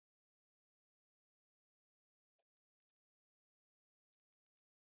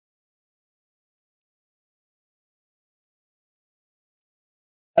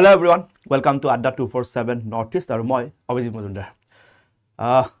Hello everyone, welcome to ADRE 2.0 Northeast আৰু মই অভিজিত মজুমদাৰ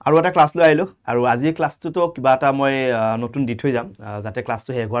আৰু এটা ক্লাছ লৈ আহিলো আৰু আজি ক্লাছটো কিবা এটা মই নতুন দি থৈ যাম যাতে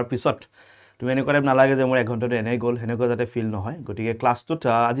ক্লাছটো শেষ হোৱাৰ পিছত তুমি এনেকৈ নালাগে যে মোৰ 1 ঘণ্টাটো এনে গ'ল হেনেকৈ যাতে ফিল নহয় গতিকে ক্লাছটোত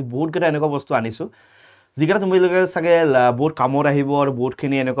আজি বহুত কেটা এনেকুৱা বস্তু আনিছো যিকেটা তুমি সাগে বহুত কামত আহিব আৰু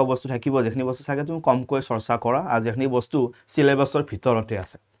বহুতখিনি এনেকুৱা বস্তু থাকিব যেখিনি বস্তু সাগে তুমি কমকৈ চৰ্চা কৰা আৰু যেখিনি বস্তু সিলেবাসৰ ভিতৰতে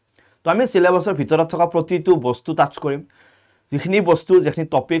আছে তো আমি সিলেবাসৰ ভিতৰত থকা প্ৰতিটো বস্তু টাচ কৰিম যিখিনি বস্তু যেখিনি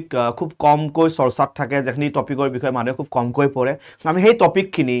টপিক খুব কমকৈ চৰ্চাত থাকে যেখিনি টপিকৰ বিষয়ে মানুহে খুব কমকৈ পঢ়ে আমি সেই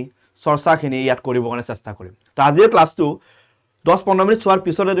টপিকখিনি চৰ্চাখিনি ইয়াত কৰিব কাৰণে চেষ্টা কৰিম তো আজিৰ ক্লাছটো 10-15 মিনিট চোৱাৰ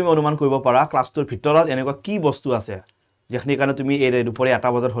পিছতে তুমি অনুমান কৰিব পাৰা ক্লাছটোৰ ভিতৰত এনেকুৱা কি বস্তু আছে যেখিনি কাৰণে তুমি এই দুপৰীয়া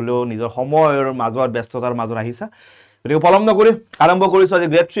 8 বজাত হলেও নিজৰ সময়ৰ মাজৰ ব্যস্ততাৰ মাজৰ আহিছা গতিকে পলম নকৰি আৰম্ভ কৰিছো আজি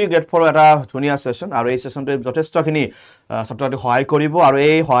গ্ৰেড 3 গ্ৰেড 4 এটা ধুনীয়া সেশন আৰু এই সেশনটো যথেষ্টখিনি ছাত্ৰছাত্ৰীক সহায় কৰিব আৰু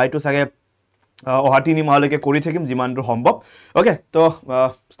এই সহায়টো সাগে অহাটিনি মালৈকে কৰি থাকিম যিমানটো সম্ভৱ ওকে তো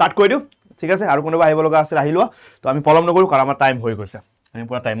স্টাৰ্ট কৰি দিও ঠিক আছে আৰু কোনোবা আহিব লগা আছে আহিলোৱা তো আমি পলম নকৰো কাৰণ আমাৰ টাইম হৈ গৈছে আমি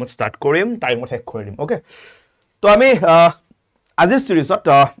পুৰা টাইমত স্টাৰ্ট কৰিম টাইমত শেষ কৰি দিম ওকে তো আমি আজিৰ সিৰিজত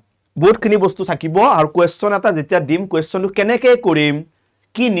বহুতখিনি বস্তু থাকিব আৰু কোৱেশ্চন এটা যেতিয়া দিম কোৱেশ্চনটো কেনেকৈ কৰিম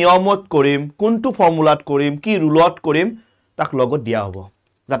কি নিয়মত কৰিম কোনটো ফৰ্মুলাত কৰিম কি ৰুলত কৰিম তাক লগত দিয়া হ'ব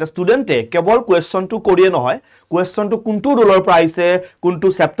যাতে ষ্টুডেন্টে কেৱল কোৱেশ্চনটো কৰিয়ে নহয় কোৱেশ্চনটো কোনটো ৰুলৰ পৰা আহিছে কোনটো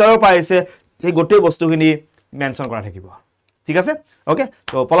চেপ্টাৰৰ পৰা আহিছে এই গোটেই বস্তুখিনি মেনশন কৰা থাকিব ঠিক আছে ওকে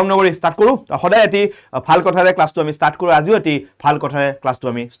তো পলম নকৰি স্টাৰ্ট কৰো সদায় এটি ভাল কথাৰে ক্লাছটো আমি স্টাৰ্ট কৰো আজিও এটি ভাল কথাৰে ক্লাছটো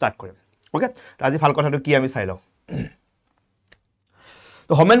আমি স্টাৰ্ট কৰিম ওকে তো আজি ভাল কথাটো কি আমি চাই লওঁ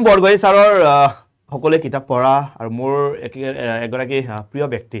তো হোমেন বৰগোহাঁই ছাৰৰ সকলে কিতাপ পঢ়া আৰু মোৰ এগৰাকী প্ৰিয়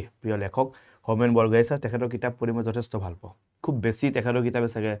ব্যক্তি প্ৰিয় লেখক হোমেন বৰগোহাঁই ছাৰ তেখেতৰ কিতাপ পঢ়ি মই যথেষ্ট ভাল পাওঁ খুব বেছি তেখেতৰ কিতাপে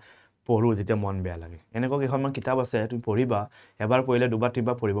সাগে পঢ়ো যেতিয়া মন বেয়া লাগে এনেকুৱা কেইখনমান কিতাপ আছে তুমি পঢ়িবা এবাৰ পঢ়িলে দুবাৰ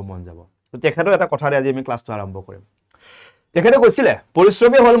তিনিবাৰ পঢ়িব মন যাব তো তেখেতৰ এটা কথাৰে আজি আমি ক্লাছটো আৰম্ভ কৰিম তেখেতে কৈছিলে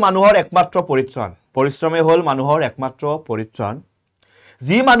পৰিশ্ৰমই হল মানুহৰ একমাত্ৰ পৰিত্ৰাণ পৰিশ্ৰমই হল মানুহৰ একমাত্ৰ পৰিত্ৰাণ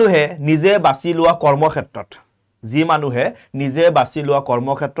যি মানুহে নিজে বাছি লোৱা কৰ্মক্ষেত্ৰত যি মানুহে নিজে বাছি লোৱা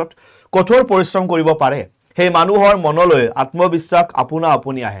কৰ্মক্ষেত্ৰত কঠোৰ পৰিশ্ৰম কৰিব পাৰে সেই মানুহৰ মনলৈ আত্মবিশ্বাস আপোনা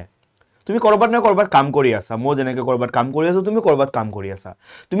আপুনি আহে তুমি কৰবাত না কৰবাত কাম কৰি আছা মই যেনেকৈ কৰবাত কাম কৰি আছো তুমি কৰবাত কাম কৰি আছা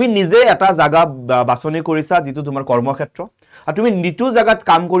তুমি নিজে এটা জায়গা বাছনি কৰিছা যেটো তোমাৰ কৰ্মক্ষেত্ৰ আৰু তুমি নিতু জায়গাত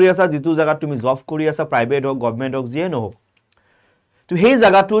কাম কৰি আছা যেটো জায়গাত তুমি জব কৰি আছা প্ৰাইভেট হক গভৰ্ণমেণ্ট হক যিয়ে নহওক তো সেই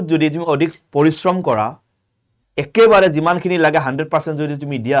জায়গাটোত যদি তুমি অধিক পৰিশ্ৰম কৰা একেবাৰে যিমানখিনি লাগে 100% যদি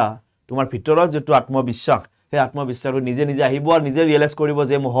তুমি দিয়া তোমাৰ ভিতৰত যেটো আত্মবিশ্বাস সেই আত্মবিশ্বাসটো নিজে নিজে আহিব আৰু নিজে ৰিয়েলাইজ কৰিব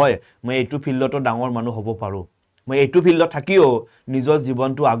যে মই এইটো ফিল্ডত ডাঙৰ মানুহ হ'ব পাৰো মই এইটো ফিল্ডত থাকিও নিজৰ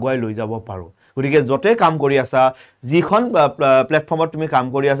জীৱনটো আগুৱাই লৈ যাব পাৰো গতিকে যতে কাম কৰি আছা যিখন প্ল্যাটফৰ্মত তুমি কাম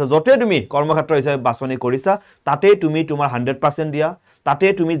কৰি আছা যতে তুমি কৰ্মক্ষেত্ৰ হিচাপে বাছনি কৰিছা তাতে তুমি তোমাৰ 100% দিয়া তাতে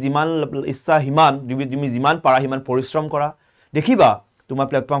তুমি যিমান ইচ্ছা হিমান তুমি যিমান পাৰা হিমান পৰিশ্ৰম কৰা দেখিবা তোমাৰ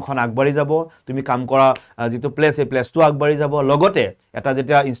প্ল্যাটফৰ্মখন আগবাঢ়ি যাব তুমি কাম কৰা যেটো প্লেস এই প্লেসটো আগবাঢ়ি যাব লগতে এটা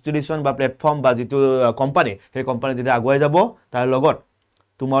যেতিয়া ইনষ্টিটিউচন বা প্ল্যাটফৰ্ম বা যেটো কোম্পানী সেই কোম্পানী যেতিয়া আগুৱাই যাব তাৰ লগত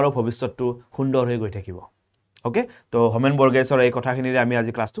তোমাৰো ভৱিষ্যতটো সুন্দৰ হৈ গৈ থাকিব ওকে তো হোমেন বৰগোহাঁই ছাৰৰ এই কথাখিনিৰে আমি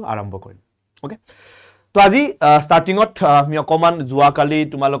আজি ক্লাছটো আৰম্ভ কৰিম ওকে তো আজি স্টাৰ্টিংত আমি অকমান যোৱাকালি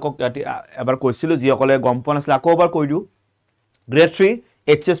তোমালোকক এবাৰ কৈছিলো যি অকলে গম পোৱা নাছিল আকৌ এবাৰ কৈ দিও গ্ৰেড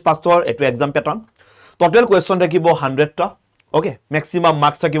 3 এইচএছ পাছৰ এটো এক্সাম প্যাটাৰ্ন টোটাল কোৱেশ্চন থাকিব 100 টা ওকে ম্যাক্সিমাম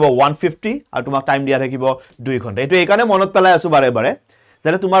মাৰ্কস থাকিব 150 আৰু তোমাক টাইম দিয়া থাকিব 2 ঘণ্টা এটো এই কাৰণে মনত পেলাই আছো বাৰে বাৰে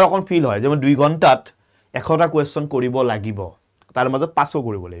যেনে তোমাৰ অকন ফিল হয় যে 2 ঘণ্টাত 100টা কোৱেশ্চন কৰিব লাগিব তাৰ মাজত পাছও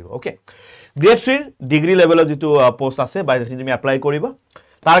কৰিব লাগিব ওকে গ্ৰেড 3 ডিগ্ৰী লেভেলৰ যেটো পোষ্ট আছে বা যেটো তুমি এপ্লাই কৰিবা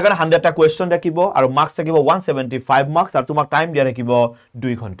তাৰ কাৰণে 100টা কোৱেশ্চন থাকিব আৰু মাৰ্কস থাকিব 175 মাৰ্কস আৰু তোমাক টাইম দিয়া থাকিব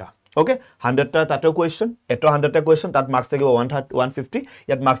 2 ঘণ্টা ওকে 100টা তাতো কোৱেশ্চন এটো 100টা কোৱেশ্চন তাত মাৰ্কস থাকিব 150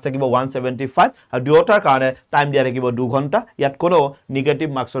 ইয়াত মাৰ্কস থাকিব 175 আৰু দুয়োটাৰ কাৰণে টাইম দিয়া থাকিব 2 ঘণ্টা ইয়াত কোনো নেগেটিভ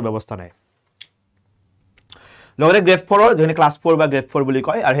মাৰ্কসৰ ব্যৱস্থা নাই লগতে গ্ৰেড 4 ৰ যেনে ক্লাস 4 বা গ্ৰেড 4 বুলি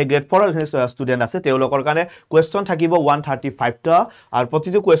কয় আৰু সেই গ্ৰেড 4 ৰ ষ্টুডেন্ট আছে তেওঁলোকৰ কাৰণে কোৱেশ্চন থাকিব 135 টা আৰু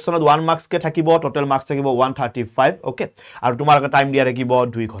প্ৰতিটো কোৱেশ্চনত 1 মাৰ্কস কে থাকিব টোটাল মাৰ্কস থাকিব 135 ওকে আৰু তোমাৰ টাইম দিয়া থাকিব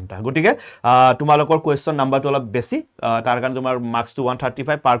 2 ঘণ্টা গটিকে তোমালোকৰ কোৱেশ্চন নাম্বাৰটো অলপ বেছি তাৰ কাৰণে তোমাৰ মাৰ্কসটো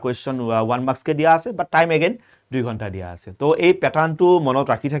 135 পাৰ কোৱেশ্চন 1 মার্কস কে দিয়া আছে বাট টাইম এগেইন 2 ঘণ্টা দিয়া আছে তো এই প্যাটাৰ্নটো মনত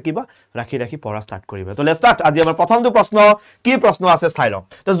ৰাখি থাকিবা ৰাখি পঢ়া স্টাৰ্ট কৰিবা তো লেটস স্টাৰ্ট আজি আমাৰ প্ৰথমটো প্ৰশ্ন কি প্ৰশ্ন আছে চাই লওঁ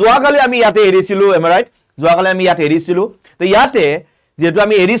তো যোৱাকালি আমি ইয়াতে এৰিছিলো এম ৰাইট যোৱাকালি আমি ইয়াতে এৰিছিলো তো ইয়াতে যেটো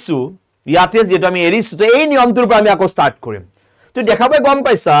আমি এৰিছো তো এই নিয়মটোৰ পৰা আমি আকৌ স্টাৰ্ট কৰিম তো দেখাবই গম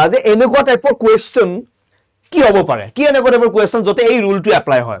পাইছা যে এনেকুৱা টাইপৰ কোৱেশ্চন কি হ'ব পাৰে কি এনেকুৱা টাইপৰ কোৱেশ্চন যতে এই ৰুলটো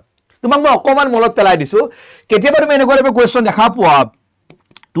এপ্লাই হয় তোমাক মই অকমান মনত পেলাই দিছো কেতিয়াবা তুমি এনেকুৱা টাইপৰ কোৱেশ্চন দেখা পোৱা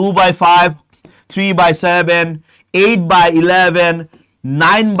 2/5 3/7 8/11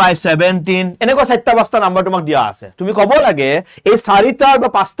 9/17 এনেকুৱা 4টা নাম্বাৰ তোমাক দিয়া আছে তুমি ক'ব লাগে এই 4টাৰ বা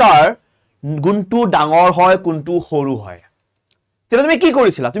 5টাৰ গুণটো ডাঙৰ হয় কোনটো সৰু হয় তেনে তুমি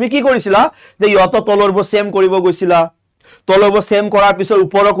কি কৰিছিলা যে ইয়ত তলৰবোৰ সেম কৰিব গৈছিলা তলৰবোৰ সেম কৰাৰ পিছত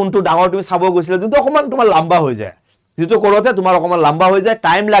ওপৰৰ কোনটো ডাঙৰ তুমি চাব গৈছিলা কিন্তু অকমান তোমাৰ লম্বা হৈ যায় যেটো কৰোতে তোমাৰ অকমান লম্বা হৈ যায়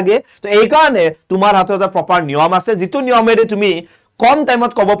টাইম লাগে তো এই কাৰণে তোমাৰ হাতত এটা প্ৰপাৰ নিয়ম আছে যেটো নিয়মেৰে তুমি কম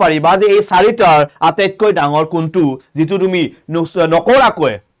টাইমত ক'ব পাৰিবা যে এই 4টাৰ আটাইতকৈ ডাঙৰ কোনটো যেটো তুমি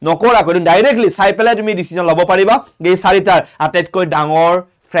নকৰাকৈ ডাইৰেক্টলি চাই পেলাই তুমি ডিসিশন ল'ব পাৰিবা যে এই 4টাৰ আটাইতকৈ ডাঙৰ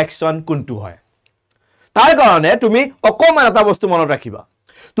ফ্ৰেকশন কোনটো হয় তাৰ কাৰণে তুমি অকমান এটা বস্তু মনত ৰাখিবা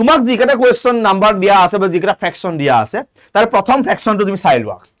তোমাক যিকেটা কোৱেশ্চন নাম্বাৰ দিয়া আছে বা যিকেটা ফ্ৰেকশন দিয়া আছে তাৰ প্ৰথম ফ্ৰেকশনটো তুমি চাই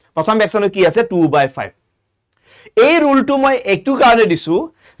লোৱা প্ৰথম ফ্ৰেকশনটো কি আছে 2/5 এই ৰুলটো মই একটু কাৰণে দিছো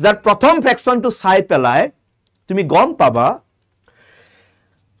যাৰ প্ৰথম ফ্ৰেকশনটো চাই পেলাই তুমি গম পাবা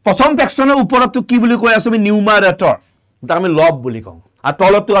প্ৰথম ফ্ৰেকশনৰ ওপৰতো কি বুলি কৈ আছো আমি নিউমাৰেটৰ যাক আমি লব বুলি কওঁ আৰু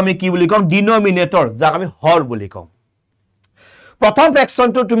তলতো আমি কি বুলি কওঁ ডিনোমিনেটৰ যাক আমি হৰ বুলি কওঁ প্ৰথম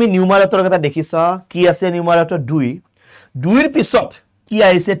ফ্ৰেকশনটো তুমি নিউমাৰেটৰ কথা দেখিছা কি আছে নিউমাৰেটৰ 2 ৰ পিছত কি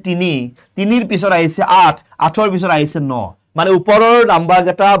আহিছে 3 ৰ পিছত আহিছে 8 8ৰ পিছত আহিছে 9 মানে ওপৰৰ নাম্বাৰ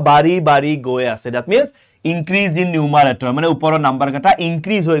কেটা বাৰি গৈ আছে that means increase in numerator মানে ওপৰৰ নাম্বাৰ কেটা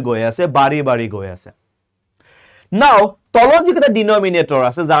increase হৈ গৈ আছে বাৰি গৈ আছে now তলত যিকেটা ডিনোমিনেটৰ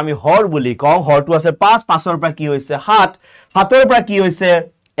আছে যা আমি হৰ বুলি কওঁ হৰটো আছে 5 5ৰ পৰা কি হৈছে 7 7ৰ পৰা কি হৈছে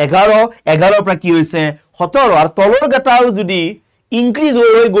 11 11ৰ পৰা কি হৈছে 17 আৰু তলৰ কেটাও যদি increase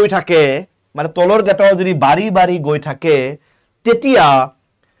হৈ গৈ থাকে মানে তলৰ কেটাও যদি বাৰি গৈ থাকে তেতিয়া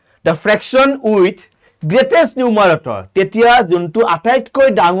the fraction with greatest numerator তেতিয়া যোনটো আটাইতকৈ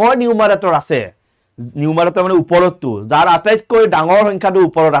ডাঙৰ নিউমাৰেটৰ আছে নিউমাৰেটৰ মানে ওপৰতো যাৰ আটাইতকৈ ডাঙৰ সংখ্যাটো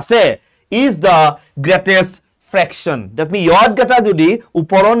ওপৰত আছে is the greatest fraction that means yod gata jodi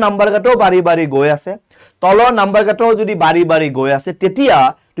uporon number gato bari goi ase tolor number gato jodi bari goi ase tetia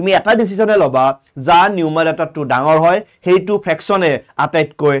tumi eta decision e loba ja numerator to dangor hoy heitu fraction e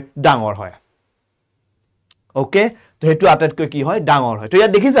ataitkoi dangor hoy okay to heitu ataitkoi ki hoy dangor hoy to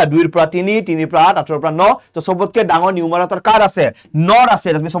ya dekhisa 2 pra 3 3 pra 8 8 pra 9 to sobotke dangor numerator kar ase nor ase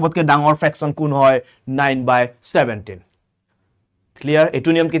that means sobotke dangor fraction kun hoy 9/17 clear etu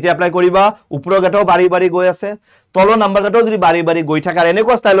নিয়ম কেতি apply কৰিবা উপৰ গটাও বাৰি গৈ আছে তলৰ number গটাও যদি বাৰি গৈ থাকে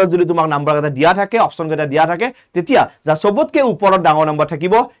এনেকুৱা ষ্টাইলত যদি তোমাক নাম্বাৰ গটা দিয়া থাকে অপচন গটা দিয়া থাকে তেতিয়া যা সবতকে ওপৰত ডাঙৰ নাম্বাৰ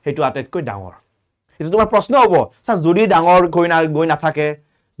থাকিব হেতু আটাইতকৈ ডাঙৰ এটো তোমাৰ প্ৰশ্ন হ'ব স্যাৰ যদি ডাঙৰ গৈ না থাকে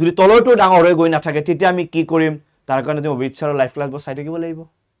যদি তলৰটো ডাঙৰ হৈ গৈ না থাকে তেতিয়া আমি কি কৰিম তাৰ কাৰণে তুমি অবিচাৰৰ লাইফ ক্লাস বসাই থাকিব লাগিব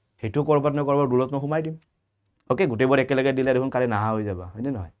হেতু কৰবাত ন কৰবাত ৰুলত ন ঘুমাই দিম ওকে গুটেবৰ একেলগে দিলে দেখোন কালে নাহা হৈ যাবা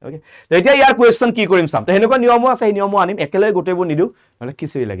হয়নে নহয় ওকে তো এতিয়া ইয়াৰ কোৱেশ্চন কি কৰিম সাম তো হেনেকুৱা নিয়ম আছে এই নিয়ম আনিম একেলগে গুটেবৰ নিদু মানে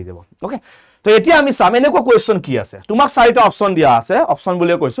কিছই লাগি যাব ওকে তো এতিয়া আমি সাম এনেকুৱা কোৱেশ্চন কি আছে তোমাক চাৰিটা অপচন দিয়া আছে অপচন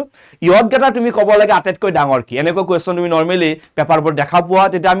বুলিও কৈছো ইয়ত গটা তুমি ক'ব লাগে আটাইতকৈ ডাঙৰ কি এনেকুৱা কোৱেশ্চন তুমি নৰমালি পেপাৰবোৰ দেখা পোৱা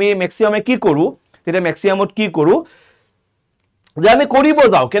তেতিয়া আমি ম্যাক্সিমামে কি কৰো তেতিয়া ম্যাক্সিমামত কি কৰো যে আমি কৰিব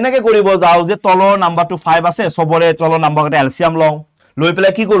যাও কেনেকৈ কৰিব যাও যে তলৰ নাম্বাৰটো 5 আছে সবৰে তলৰ নাম্বাৰ গটা এলসিয়াম লও লৈ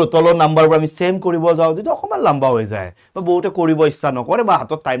পেলাই কি কৰো তলৰ নাম্বাৰবোৰ আমি সেম কৰিব যাও যেটো অকমান লম্বা হৈ যায় বা বহুতে কৰিব ইচ্ছা নকৰে বা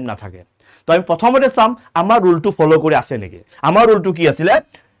হাতত টাইম নাথাকে তো আমি প্ৰথমতে চাম আমাৰ ৰুলটো ফলো কৰি আছে নেকি আমাৰ ৰুলটো কি আছিল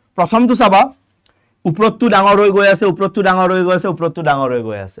প্ৰথমটো চাবা উপৰতটো ডাঙৰ হৈ গৈ আছে উপৰতটো ডাঙৰ হৈ গৈ আছে উপৰতটো ডাঙৰ হৈ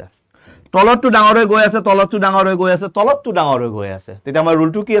গৈ আছে তলতটো ডাঙৰ হৈ গৈ আছে তলতটো ডাঙৰ হৈ গৈ আছে তলতটো ডাঙৰ হৈ গৈ আছে তেতিয়া আমাৰ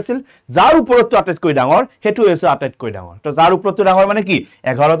ৰুলটো কি আছিল যাৰ উপৰতটো আটাইতকৈ ডাঙৰ হেতু হৈছে আটাইতকৈ ডাঙৰ তো যাৰ উপৰতটো ডাঙৰ মানে কি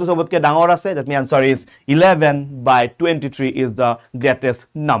 11 টো সবতকৈ ডাঙৰ আছে that means answer is 11/23 is the greatest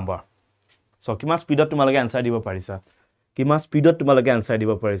number so কিমান স্পিডত তোমালকে আনসাৰ দিব পাৰিছা কিমান স্পিডত তোমালকে আনসাৰ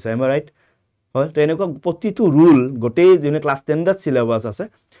দিব পাৰিছা am I right হয় তো এনেকুৱা প্ৰতিটো ৰুল গোটেই যেনে ক্লাস 10 ৰ সিলেবাস আছে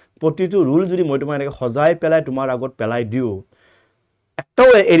প্ৰতিটো ৰুল যদি মই তোমাক এনেকৈ সজাই পেলাই তোমাৰ আগত পেলাই দিও একটাও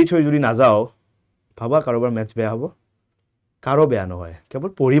এৰি থৈ যদি না যাও ভাবা কাৰোবাৰ ম্যাথছ বেয়া হ'ব কাৰো বেয়া নহয় কেৱল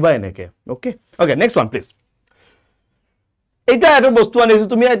পঢ়িবা এনেকে okay okay next one please এটা এটা বস্তু আনিছো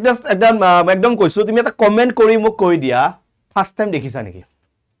তুমি একদম কৈছো তুমি এটা কমেন্ট কৰি মোক কৈ দিয়া ফাৰ্স্ট টাইম দেখিছা নেকি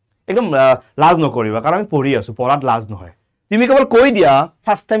একদম লাজ নকৰিবা কাৰণ আমি পঢ়ি আছো পঢ়াত লাজ নহয় তুমি কেৱল কৈ দিয়া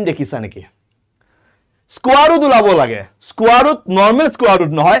ফাৰ্স্ট টাইম দেখিছা নেকি স্কোয়াৰ ৰুট উলাব লাগে স্কোয়াৰ ৰুট নৰমাল স্কোয়াৰ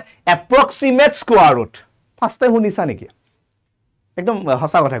ৰুট নহয় approximate square root first time শুনিছা নেকি একদম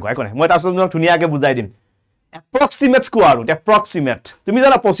হসা কথা কয় কোনে মই তাছত ধুনিয়াকে বুজাই দিম এপ্ৰক্সিমেট স্কোয়াৰ ৰুট এপ্ৰক্সিমেট তুমি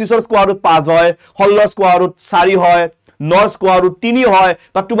জানা 25 ৰ স্কোয়াৰ ৰুট 5 হয় 16 ৰ স্কোয়াৰ ৰুট 4 হয় 9 ৰ স্কোয়াৰ ৰুট 3 হয়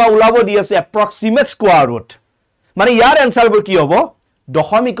বা তুবা উলাব দি আছে এপ্ৰক্সিমেট স্কোয়াৰ ৰুট মানে ইয়াৰ আনসাৰবোৰ কি হ'ব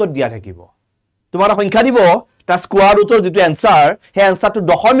দশমিকত দিয়া থাকিব তোমাৰ সংখ্যা দিব তা স্কোয়াৰ ৰুটৰ যেটো আনসাৰ হে আনসাৰটো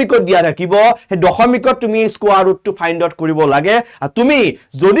দশমিকত দিয়া থাকিব হে দশমিকত তুমি স্কোয়াৰ ৰুটটো ফাইন্ড আউট কৰিব লাগে আৰু তুমি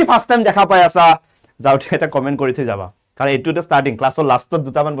যদি ফাৰ্স্ট টাইম দেখা পাই আছা যাওতে এটা কমেন্ট কৰি থৈ যাবা কাৰণ এটুতে স্টাৰ্টিং ক্লাসৰ লাষ্টত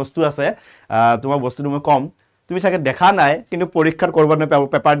দুটামান বস্তু আছে তোমাক বস্তুটো মই কম তুমি চাগে দেখা নাই কিন্তু পৰীক্ষাত কৰবাত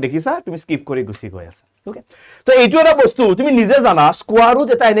পেপাৰ দেখিছা তুমি স্কিপ কৰি গুচি গৈ আছা ওকে তো এইটো এটা বস্তু তুমি নিজে জানা স্কোৱাৰ ৰুট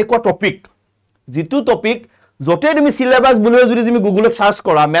এটা এনেকুৱা টপিক যেটো টপিক যতে তুমি সিলেবাস বুলিও যদি তুমি গুগলত সার্চ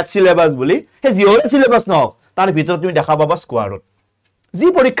কৰা ম্যাথ সিলেবাস বুলি হে জিঅ'ৰে সিলেবাস নহওক তাৰ ভিতৰত তুমি দেখা পাবা স্কোৱাৰ ৰুট যি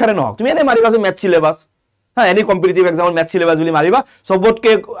পৰীক্ষাৰে নহওক তুমি এনে মাৰিবা ম্যাথ সিলেবাস হ্যাঁ এনি কম্পিটিটিভ এক্সামত ম্যাথ সিলেবাস বুলি মাৰিবা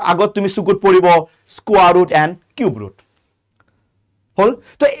সবতকে আগত তুমি সুকুত পঢ়িব square root and cube root হল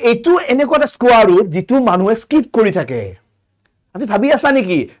তো এইটো এনেকুৱা এটা স্কোৱাৰ ৰুট যেটো মানুহে স্কিপ কৰি থাকে আজি ভাবি আছা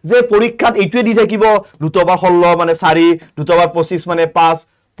নেকি যে পৰীক্ষাত এইটোৱে দি থাকিব দুটবাৰ 16 মানে 4 দুটবাৰ 25 মানে 5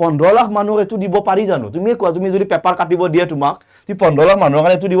 15 লাখ মানুহ এটো দিব পাৰি জানো তুমি কোৱা তুমি যদি পেপাৰ কাটিব দিয়ে তোমাক তুমি 15 লাখ মানুহৰ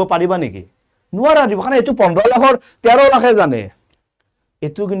কাৰণে এটো দিব পাৰিবা নেকি নোৱাৰা দিব কাৰণ এটো 15 লাখৰ 13 লাখে জানে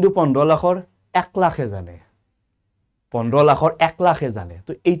এটো কিন্তু 15 লাখৰ 1 লাখে জানে 15 লাখৰ 1 লাখে জানে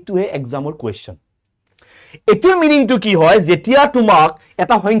তো এইটোহে এক্সামৰ কোৱেশ্চন এটোৰ মিনিংটো কি হয় যেতিয়া তোমাক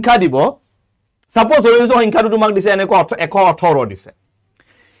এটা সংখ্যা দিব সাপোজ ধৰি সংখ্যাটো তোমাক দিছে এনেকুৱা 118 দিছে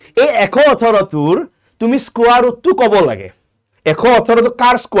এই 118 টোৰ তুমি স্কোৱাৰ ৰুটটো ক'ব লাগে 118 তো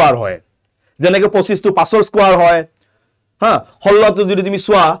কাৰ স্কোৱাৰ হয় যেনেকৈ 25 টো 5 ৰ স্কোৱাৰ হয় হা 16 টো যদি তুমি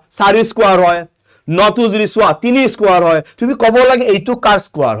সোৱা 4 স্কোৱাৰ হয় 9 টো যদি সোৱা 3 স্কোৱাৰ হয় তুমি ক'ব লাগে এইটো কাৰ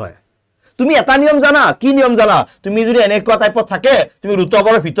স্কোৱাৰ হয় তুমি এটা নিয়ম জানা কি নিয়ম জানা তুমি যদি এনেকুৱা টাইপত থাকে তুমি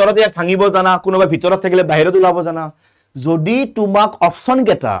ৰুটৰ ভিতৰত এক ভাঙিব জানা কোনোবা ভিতৰত থাকিলে বাহিৰত ওলাব জানা যদি তোমাক অপচন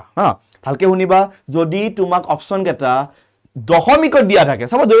কেটা হা ভালকে শুনিবা যদি তোমাক অপচন কেটা দশমিকত দিয়া থাকে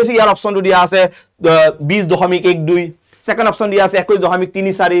সব ধৰিছে ইয়াৰ অপচনটো দিয়া আছে 20.12 সেকেন্ড অপচন দিয়া আছে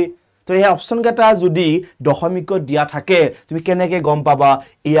 21.34 তো এই অপচন কেটা যদি দশমিকত দিয়া থাকে তুমি কেনেকে গম পাবা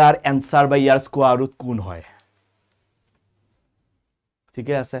ইয়াৰ এনসাৰ বা ইয়াৰ স্কোৱাৰ ৰুট কোন হয়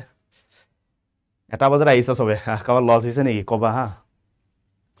ঠিকে আছে এটা বজাৰ আহিছে সবে কাবাৰ লস হৈছে নেকি কবা হা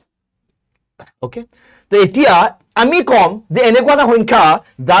ওকে তো এতিয়া আমি কম যে এনেকুৱা এটা সংখ্যা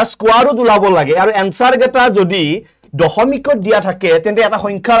যাৰ স্কোৱাৰ ৰুট ওলাব লাগে আৰু এনসাৰ কেটা যদি দশমিকত দিয়া থাকে তেন্তে এটা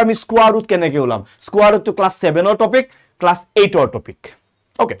সংখ্যাৰ আমি স্কোৱাৰ ৰুট কেনেকে ওলাম স্কোৱাৰ ৰুটটো ক্লাস 7 ৰ টপিক ক্লাস 8 ৰ টপিক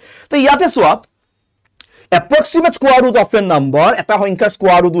ওকে তো ইয়াতে সোৱা approximate square root of a number এটা সংখ্যাৰ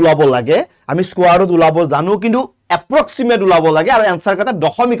স্কোৱাৰ ৰুট ওলাব লাগে আমি স্কোৱাৰ ৰুট ওলাব জানো কিন্তু approximate ওলাব লাগে আৰু এনসাৰ কেটা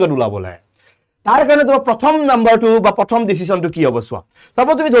দশমিকত ওলাব লাগে তাৰ কাৰণে তোমাৰ প্ৰথম নাম্বাৰটো বা প্ৰথম ডিসিশনটো কি হ'ব সোৱা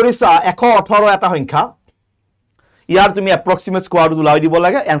সাপোজ তুমি ধৰিছা 118 এটা সংখ্যা ইয়াৰ তুমি approximate square root ওলাই দিব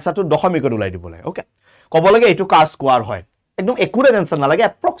লাগে এনসাৰটো দশমিকত ওলাই দিব লাগে ওকে ক'ব লাগে এইটো কাৰ স্কোৱাৰ হয় একদম একুৰেট এনসাৰ নালাগে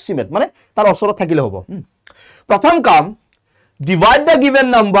approximate মানে তাৰ ওচৰত থাকিলে হ'ব প্ৰথম কাম divide the given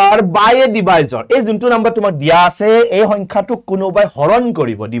number by a divisor এই যোনটো নাম্বাৰ তোমাক দিয়া আছে এই সংখ্যাটো কোনোবাই হৰণ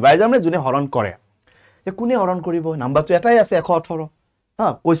কৰিব ডিভাইজাৰ মানে যোনে হৰণ কৰে এ কোনে হৰণ কৰিব নাম্বাৰটো এটাই আছে 118 হা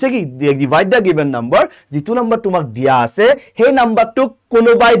কৈছে কি divide the given number যিটো নাম্বাৰ তোমাক দিয়া আছে সেই নাম্বাৰটো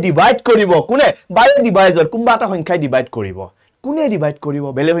কোনোবাই ডিভাইড কৰিব কোনে by a divisor কোনবা এটা সংখ্যাই ডিভাইড কৰিব কোনে ডিভাইড কৰিব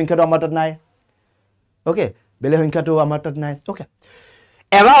বেলে সংখ্যাটো আমাৰ তাত নাই ওকে বেলে সংখ্যাটো আমাৰ তাত নাই okay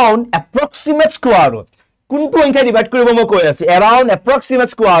around approximate square root কোনটো সংখ্যা ডিভাইড কৰিব মই কৈ আছো around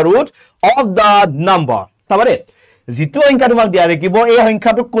approximate square root of the number সাবাৰে যিটো সংখ্যা তোমাক দিয়া ৰাখিব এই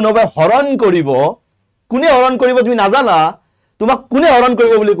সংখ্যাটো কোনোবাই হৰণ কৰিব কোনে হৰণ কৰিব তুমি নাজানা তোমাক কোনে হৰণ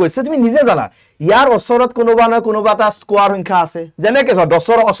কৰিব বুলি কৈছে তুমি নিজে জানা ইয়াৰ ওচৰত কোনোবা না কোনোবা এটা স্কোৱাৰ সংখ্যা আছে যেনেকৈ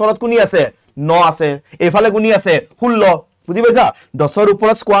 10 ৰ ওচৰত কোনি আছে 9 আছে এফালে কোনি আছে 16 বুজি পাইছা 10 ৰ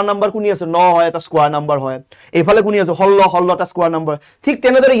ওপৰত স্কোৱাৰ নাম্বাৰ কোনি আছে 9 হয় এটা স্কোৱাৰ নাম্বাৰ হয় এফালে কোনি আছে 16 এটা স্কোৱাৰ নাম্বাৰ ঠিক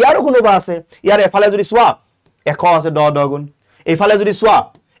তেনেদৰে ইয়াৰো কোনোবা আছে ইয়াৰ এফালে যদি সোৱা 100 আছে 10 গুণ এফালে যদি সোৱা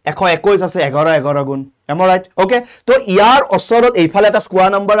 121 আছে 11 গুণ am I right okay তো ইয়াৰ ওচৰত এফালে এটা স্কোৱাৰ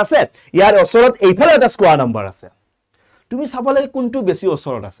নাম্বাৰ আছে ইয়াৰ ওচৰত এফালে এটা স্কোৱাৰ নাম্বাৰ আছে তুমি চাবলে কোনটো বেছি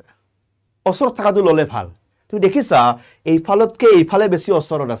ওচৰত আছে ওচৰত থাকাটো ললে ভাল তুমি দেখিছা এইফালতকে এইফালে বেছি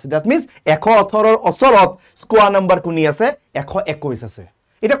ওচৰত আছে দ্যাট মিন্স 118 ৰ ওচৰত স্কোৱাৰ নাম্বাৰ কোনি আছে 121 আছে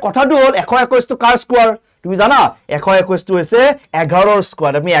এটা কথাটো হল 121 টো কাৰ স্কোৱাৰ তুমি জানা 121 টো হৈছে 11 ৰ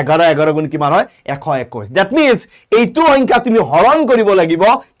স্কোৱাৰ আমি 11 গুণ কিমান হয় 121 দ্যাট মিন্স এইটো সংখ্যা তুমি হৰণ কৰিব লাগিব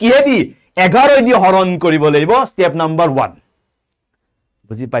কিহেদি 11 দি হৰণ কৰিব লাগিব স্টেপ নাম্বাৰ 1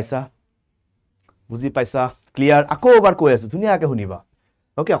 বুজি পাইছা ক্লিয়াৰ আকৌ এবাৰ কৈ আছো ধুনিয়াকে শুনিবা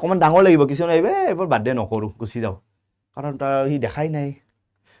ওকে অকমান ডাঙৰ লাগিব কিছু নাই এবাৰ বাদে নকৰো গুছি যাও কাৰণ তাৰ হি দেখাই নাই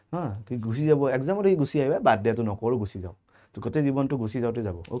হা তুই গুছি যাব এক্সামত হি গুছি আহিবা বাদেটো নকৰো গুছি যাও তো কতে জীবনটো গুছি যাওতে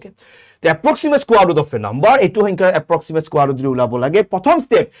যাব ওকে তে approximate square root of a number এইটো সংখ্যাৰ approximate square root ওলাব লাগে প্ৰথম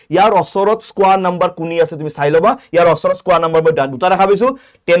স্টেপ ইয়াৰ ওচৰত স্কোৱাৰ নাম্বাৰ কোনি আছে তুমি চাই লবা ইয়াৰ ওচৰত স্কোৱাৰ নাম্বাৰ মই দুটা দেখা পাইছো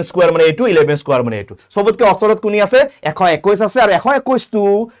 10 স্কোৱাৰ মানে এইটো 11 স্কোৱাৰ মানে এইটো সবতকে ওচৰত কোনি আছে 121 আছে আৰু 121 টো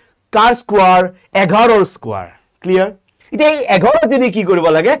কাৰ স্কোৱাৰ 11 ৰ স্কোৱাৰ ক্লিয়াৰ ইতে 11 যদি কি কৰিব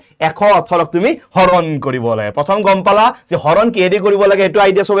লাগে 118 ক তুমি হৰণ কৰিব লাগে প্ৰথম গম পালা যে হৰণ কিহেদি কৰিব লাগে এটো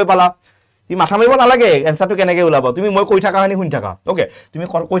আইডিয়া সবে পালা তুমি মাথা মাৰিব নালাগে এনসাৰটো কেনেকৈ ওলাব তুমি মই কৈ থাকা হানি শুনি থাকা ওকে তুমি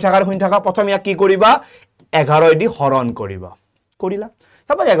কৈ থাকাৰ শুনি থাকা প্ৰথম ইয়া কি কৰিবা 11 দি হৰণ কৰিবা কৰিলা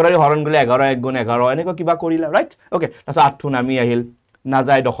সাপোজ 11 দি হৰণ কৰিলে 11 1 গুণ 11 এনেকৈ কিবা কৰিলা ৰাইট ওকে তাৰপিছত 8 টো নামি আহিল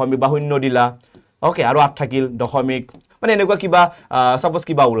নাযায় দশমিক বা শূন্য দিলা ওকে আৰু 8 থাকিল দশমিক মানে এনেকুৱা কিবা সাপোজ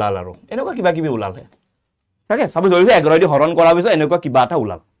কিবা উলাল আৰু এনেকুৱা কিবা কিবি উলাল থাকে সাপোজ হৈছে 11 দি হৰণ কৰাৰ পিছত এনেকুৱা কিবা এটা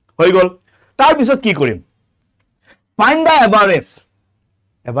উলাল হৈ গল তাৰ পিছত কি কৰিম find the average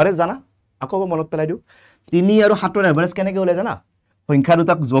এভাৰেজ জানা আকৌ মনত পেলাই দিও 3 আৰু 7 ৰ এভাৰেজ কেনেকৈ ওলাই জানা সংখ্যা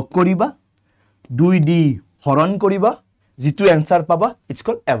দুটাক যোগ কৰিবা 2 দি হৰণ কৰিবা যেটো আনসাৰ পাবা ইটস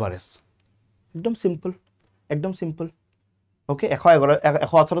কল্ড এভাৰেজ একদম সিম্পল ওকে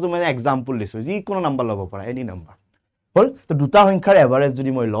 118 টো মানে এক্সাম্পল দিছো যি কোনো নাম্বাৰ লব পাৰা এনি নাম্বাৰ হল তো দুটা সংখ্যাৰ এভাৰেজ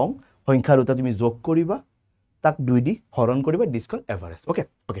যদি মই লং সংখ্যা দুটা তুমি যোগ কৰিবা তাক 2 দি হৰণ কৰিবা this call average okay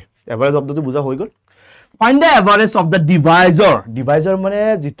average শব্দটো বুজা হৈ গল find the average of the divisor মানে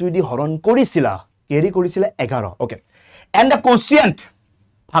যেটো দি হৰণ কৰিছিলা কেৰি কৰিছিলা 11 ওকে and the quotient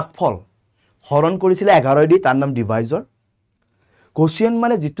ভাগফল হৰণ কৰিছিলা 11 দি তাৰ নাম divisor quotient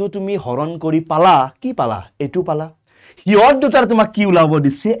মানে যেটো তুমি হৰণ কৰি পালা কি পালা এটো পালা হিয়ৰ দুটাৰ তোমাক কি উলাব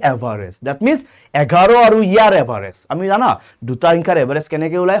দিছে এভাৰেজ দ্যাট মিন্স 11 আৰু ইয়াৰ এভাৰেজ আমি জানা দুটা সংখ্যাৰ এভাৰেজ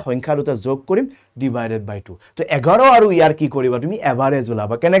কেনেকৈ ওলাই সংখ্যা দুটা যোগ কৰিম ডিভাইডেড বাই 2 তো 11 আৰু ইয়াৰ কি কৰিবা তুমি এভাৰেজ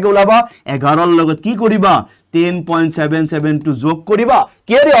উলাবা কেনেকৈ উলাবা 11 ৰ লগত কি কৰিবা 10.77 টো যোগ কৰিবা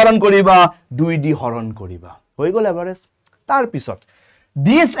কেৰি হৰণ কৰিবা 2 দি হৰণ কৰিবা হৈ গল এভাৰেজ তাৰ পিছত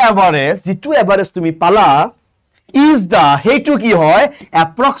দিস এভাৰেজ যেটো এভাৰেজ তুমি পালা is the হেতু কি হয়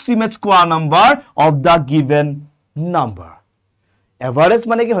approximate square number of the given number average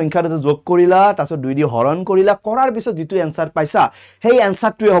মানে কি সংখ্যা দুটা যোগ কৰিলা তাৰছত 2 দি হৰণ কৰিলা কৰাৰ পিছত যেটো আনসাৰ পাইছা সেই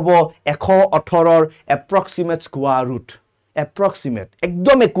আনসাৰটোৱে হ'ব 118 ৰ approximate square root approximate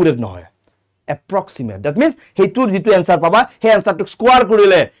একদম একুৰেট নহয় approximate that means হেতুৰ যেটো আনসাৰ পাবা সেই আনসাৰটো স্কোয়াৰ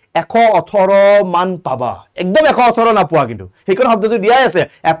কৰিলে 118 মান পাবা একদম 118 নাপোৱা কিন্তু হেকন শব্দটো দিয়াই আছে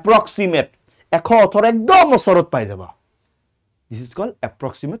approximate 118 একদম ওচৰত পাই যাবা this is called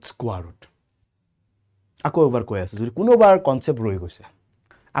approximate square root আকৌ এবাৰ কৈ আছে যদি কোনোবাৰ কনসেপ্ট ৰৈ গৈছে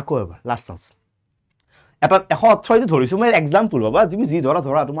আকৌ এবাৰ লাষ্ট চান্স এটা 118 ধৰিছো মই এক্সাম্পল বাবা তুমি যি ধৰা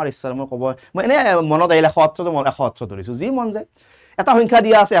তোমাৰ ইচ্ছা মই কব মই এনে মনত আহিলে 118 তো মই 118 ধৰিছো যি মন যায় এটা সংখ্যা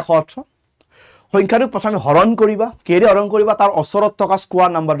দিয়া আছে 118 সংখ্যাটো প্ৰথমে হৰণ কৰিবা কেৰি হৰণ কৰিবা তাৰ ওচৰত থকা স্কোয়াৰ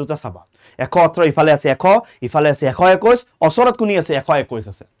নাম্বাৰ দুটা চাবা 118 ইফালে আছে 100 ইফালে আছে 121 ওচৰত কোনি আছে 121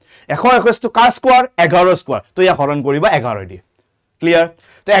 আছে 121 টো কা স্কোয়াৰ 11 স্কোয়াৰ তো ইয়া হৰণ কৰিবা 11 দি ক্লিয়াৰ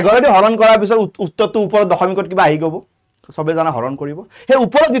তো 11 দি হৰণ কৰাৰ পিছত উত্তৰটো ওপৰত দশমিকত কিবা আহি গব সবে জানা হৰণ কৰিব হে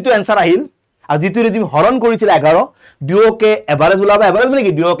ওপৰত যেটো আনসাৰ আহিল আৰু যেটো তুমি হৰণ কৰিছিল 11 দুয়োকে এভাৰেজ উলাবা এভাৰেজ মানে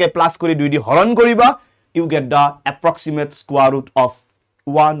কি দুয়োকে প্লাস কৰি 2 দি হৰণ কৰিবা you get the approximate square root of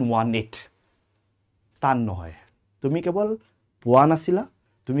 118 টান নহয় তুমি কেৱল পোৱা নাছিলা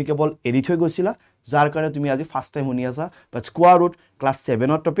তুমি কেৱল এৰি থৈ গৈছিলা যাৰ কাৰণে তুমি আজি ফাৰ্স্ট টাইম শুনি আছা বাট স্কোয়াৰ ৰুট ক্লাস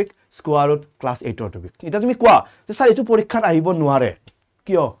 7 ৰ টপিক স্কোয়াৰ ৰুট ক্লাস 8 ৰ টপিক এটা তুমি কোৱা যে স্যাৰ এটো পৰীক্ষাত আহিব নোৱাৰে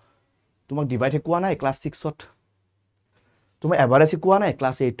কিয় তোমাক ডিভাইড কোৱা নাই ক্লাস 6 ত তুমি এভাৰেজ কোৱা নাই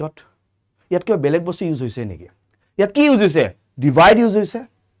ক্লাস 8 ত ইয়াত কিবা বেলেগ বস্তু ইউজ হৈছে নেকি ইয়াত কি ইউজ হৈছে ডিভাইড ইউজ হৈছে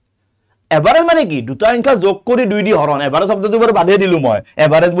এভাৰেজ মানে কি দুটা সংখ্যা যোগ কৰি 2 দি হৰণ এভাৰেজ শব্দটো বৰ বাধে দিলু মই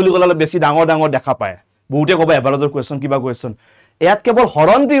এভাৰেজ বুলি কলে বেছি ডাঙৰ ডাঙৰ দেখা পায় বহুতে কব এভাৰেজৰ কোৱেশ্চন কিবা কোৱেশ্চন ইয়াত কেৱল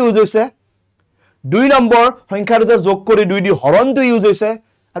হৰণটো ইউজ হৈছে 2 নম্বৰ সংখ্যা দুটা যোগ কৰি 2 দি হৰণটো ইউজ হৈছে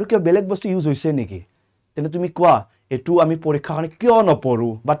আৰু কিবা বেলেগ বস্তু ইউজ হৈছে নেকি তেনে তুমি কোৱা এটো আমি পৰীক্ষা কাৰণে কিয় নপঢ়ো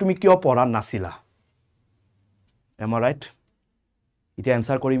বা তুমি কিয় পঢ়া নাছিলা এম ৰাইট ইটা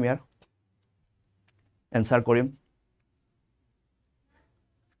আনসাৰ কৰিম ইয়াৰ আনসাৰ কৰিম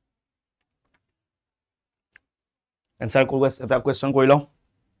আনসাৰ কৰিব এটা কোৱেশ্চন কৰি লও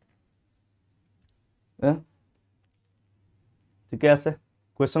ঠিক আছে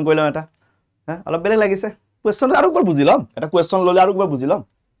কোৱেশ্চন কৰি লও এটা অলপ বেলেগ লাগিছে কোৱেশ্চন আৰু একবাৰ বুজি লম এটা কোৱেশ্চন ললে আৰু একবাৰ বুজি লম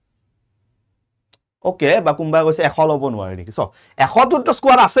ওকে বা কোনবা কৈছে 100 লব নোৱাৰে নেকি সো 100 টো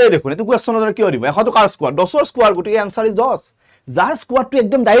স্কোয়াৰ আছে দেখুন এটো কোৱেশ্চনৰ কিয় দিব 100 টো কাৰ স্কোয়াৰ 10 ৰ স্কোয়াৰ গটি আনসাৰ ইজ 10 যাৰ স্কোয়াৰটো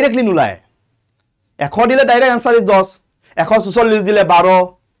একদম ডাইৰেক্টলি নুলায় 100 দিলে ডাইৰেক্ট আনসাৰ ইজ 10 144 দিলে 12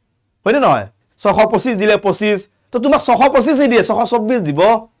 হয়নে নহয় 625 দিলে 25 তো তোমাক 625 নিদিয়ে 624 দিব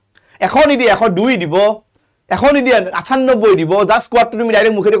 100 নিদিয়ে 102 দিব 100 নিদিয়ে 98 দিব যাৰ স্কোয়াৰটো তুমি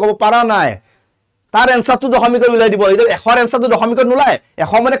ডাইৰেক্ট মুখেৰে ক'ব পাৰা নাই তাৰ আনসাৰটো দশমিকত উলাই দিব এই 100 ৰ আনসাৰটো দশমিকত নুলায়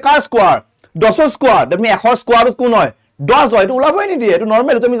 100 মানে কাৰ স্কোয়াৰ 10 ৰ স্কোয়াৰ তুমি 100 স্কোয়াৰত কোন হয় 10 হয় এটো উলাবই নিদিয়ে এটো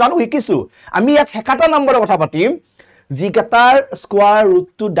নৰমাল তুমি জানো শিকিছো আমি ইয়াত হেকাটা নম্বৰৰ কথা পাতিম জি কাটাৰ স্কোয়াৰ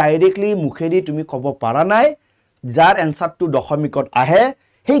ৰুটটো ডাইৰেক্টলি মুখেদি তুমি ক'ব পাৰা নাই যাৰ আনসাৰটো দশমিকত আহে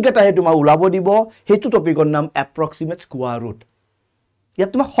হেই গটা হে তোমা উলাব দিব হেতু টপিকৰ নাম এপ্ৰক্সিমেট স্কোয়াৰ ৰুট ইয়াত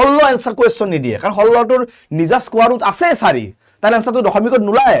তোমা হল্ল আনসাৰ কোৱেশ্চন নিদিয়ে কাৰণ হল্লটোৰ নিজা স্কোয়াৰ ৰুট আছে সাৰি তাৰ আনসাৰটো দশমিকত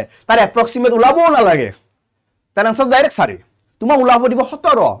নুলায় তাৰ এপ্ৰক্সিমেট উলাবও নালাগে তাৰ আনসাৰ ডাইৰেক্ট সাৰি তোমা উলাব দিব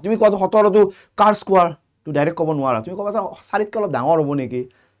 17 তুমি কত 17 টো কাৰ স্কোয়াৰ তুমি ডাইৰেক্ট ক'ব নোৱাৰা তুমি ক'বা যে 4তকৈ অলপ ডাঙৰ হ'ব নেকি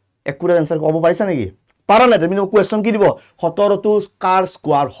একুৰেট আনসাৰ ক'ব পাৰিছা নেকি পাৰা নাই তুমি কোৱেশ্চন কি দিব 17টো কাৰ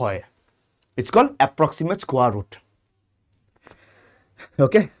স্কোয়াৰ হয় it's cold approximate square root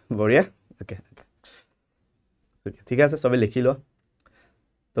okay বঢ়িয়া ওকে ঠিক আছে সবে লিখি লো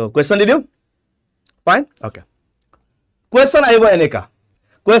তো কোৱেশ্চন দি দিও ফাইন ওকে কোৱেশ্চন আহিব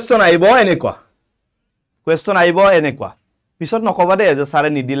এনেকুৱা পিছত নকবা দে যে সাৰে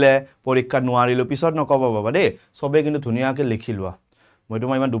নিদিলে পৰীক্ষা নোৱাৰিলো পিছত নকবা বাবা দে সবে কিন্তু ধুনিয়াকে লিখি লোৱা মই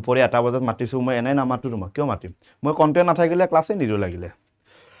তোমাৰ ইমান দুপৰীয়া 8টা বজাত মাতিছো মই এনে নামাতো তোমাক কিয় মাতিম মই কন্টেন্ট নাথাকিলে ক্লাছে নিদিও লাগিলে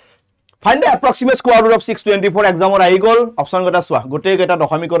find the approximate square root of 624 এক্সামৰ আহি গল অপচন গটা চোৱা গোটেই কেইটা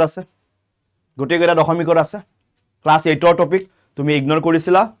দশমিকৰ আছে ক্লাস 8 ৰ টপিক তুমি ইগনোৰ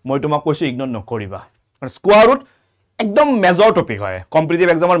কৰিছিলা মই তোমাক কৈছো ইগনোৰ নকৰিবা স্কোয়াৰ ৰুট একদম মেজৰ টপিক হয় competitive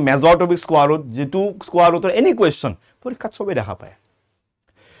এক্সামৰ major topic square root যেটো স্কোয়াৰ ৰুটৰ এনি কোৱেশ্চন পৰীক্ষাত সবে দেখা পায়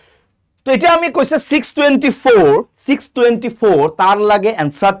তো এতিয়া আমি কৈছে 624 তাৰ লাগে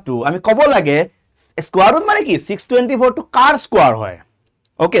আনসাৰটো আমি ক'ব লাগে স্কোয়াৰ ৰুট মানে কি 624 টো কাৰ স্কোয়াৰ হয়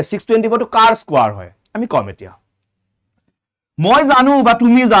ওকে 624 টো কাৰ স্কোয়াৰ হয় আমি কম এতিয়া মই জানো বা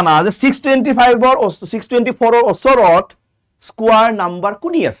তুমি জানা যে 624 ৰ ওচৰত স্কোয়াৰ নাম্বাৰ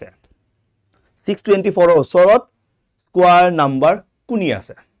কোনি আছে 624 ৰ ওচৰত স্কোয়াৰ নাম্বাৰ কোনি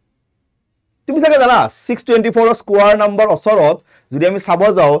আছে তুমি চাগে জানা 624 ৰ স্কোয়াৰ নাম্বাৰ ওচৰত যদি আমি চাব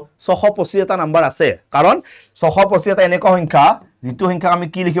যাও 625 এটা নাম্বাৰ আছে কাৰণ 625 এটা এনেকা সংখ্যা যেটো সংখ্যা আমি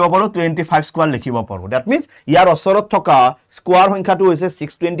কি লিখিব পাৰো 25 স্কোয়াৰ লিখিব পাৰো দ্যাট মিন্স ইয়াৰ ওচৰত থকা স্কোয়াৰ সংখ্যাটো হৈছে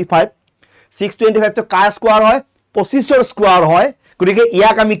 625 টো কাৰ স্কোয়াৰ হয় 25 ৰ স্কোয়াৰ হয় গতিকে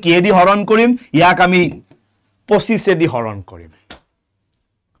ইয়াক আমি কে দি হৰণ কৰিম ইয়াক আমি 25 দি হৰণ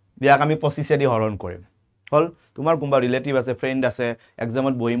কৰিম হল তোমাৰ কোনবা ৰিলেটিভ আছে ফ্ৰেন্ড আছে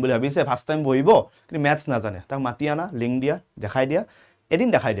এক্সামত বহিম বুলি ভাবিছে ফাৰ্স্ট টাইম বহিব কিন্তু ম্যাথছ নাজানে তাক মাতি আনা লিংক দিয়া দেখাই দিয়া এদিন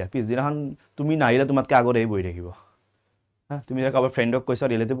দেখাই দিয়া পিছদিনাখন তুমি নাহিলে তোমাতকে আগত এই বহি থাকিব তুমি যে কাবাৰ ফ্ৰেণ্ডক কৈছা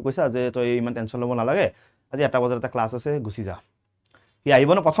ৰিলেটিভ কৈছা যে তই ইমান টেনচন ল'ব নালাগে আজি 8টা বজাত এটা ক্লাছ আছে গুচি যা ই আহিব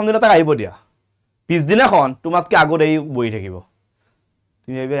না প্ৰথম দিনা তাক আহিব দিয়া পিছদিনাখন তোমাতকে আগত এই বহি থাকিব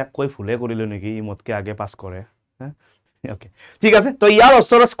তুমি ভাবিবা কৈ ফুলে কৰিলো নেকি ই মতকে আগে পাস কৰে ওকে ঠিক আছে তো ইয়াৰ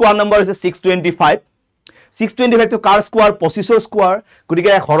ওচৰৰ স্কোয়াৰ নম্বৰ হৈছে 625 টো কাৰ স্কোয়াৰ 25 ৰ স্কোয়াৰ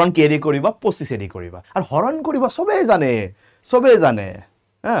গতিকে হৰণ কে দি কৰিবা 25 দি কৰিবা আৰু হৰণ কৰিবা সবে জানে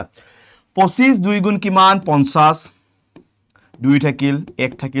 25 2 গুণ কিমান 50 2 থাকিল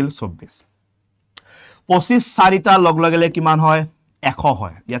 1 থাকিল 24 25 4টা লগ লাগলে কিমান হয় 100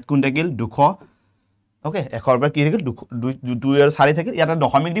 হয় ইয়াত কোন থাকিল 200 ওকে 100 পৰা কি থাকিল 2 আৰু 4 থাকিল ইয়াত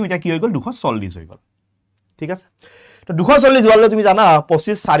দশমিক দিম এটা কি হৈ গল 240 হৈ গল ঠিক আছে তো 240 হলে তুমি জানা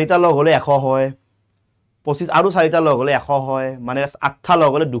 25 4টা লগ হলে 100 হয় 25 আৰু 4টা লগ হলে 100 হয় মানে 8টা লগ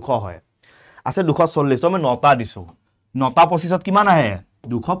হলে 200 হয় আছে 240 তো মই 9টা দিছো 9টা 25 ত কিমান আহে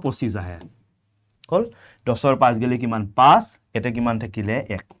 225 আহে হল 10 ৰ 5 গলে কিমান 5 এটা কিমান থাকিলে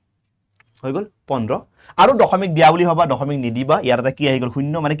 1 হৈ গল 15 আৰু দশমিক দিয়া বুলি হবা দশমিক নিদিবা ইয়াৰ এটা কি আহি গল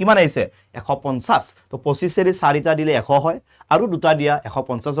শূন্য মানে কিমান আহিছে 150 তো 25 এৰি 4টা দিলে 100 হয় আৰু দুটা দিয়া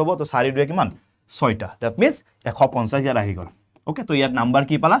 150 হ'ব তো 4 দুয়ে কিমান 6টা দ্যাট মিন্স 150 ইয়াৰ আহি গল ওকে তো ইয়াত নাম্বাৰ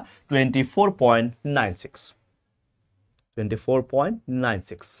কি পালা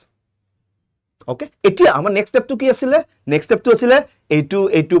 24.96 ওকে এতিয়া আমাৰ নেক্সট স্টেপটো কি আছিল নেক্সট স্টেপটো আছিল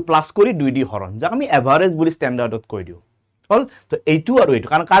এইটো প্লাস কৰি 2 দি হৰণ যাক আমি এভাৰেজ বুলি স্ট্যান্ডাৰ্ডত কৈ দিও হল তো এইটো আৰু এইটো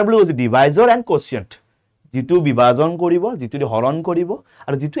কাৰণ কাৰ বুলি কৈছে ডিভাইজৰ এন্ড কোচিয়েন্ট যেটো বিভাজন কৰিব যেটো দি হৰণ কৰিব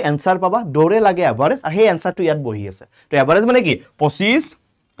আৰু যেটো আনসাৰ পাবা দৰে লাগে এভাৰেজ আৰু সেই আনসাৰটো ইয়াত বহি আছে তো এভাৰেজ মানে কি 25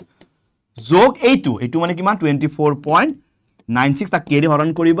 যোগ এইটো মানে কিমান 24.96 তাক কে দি হৰণ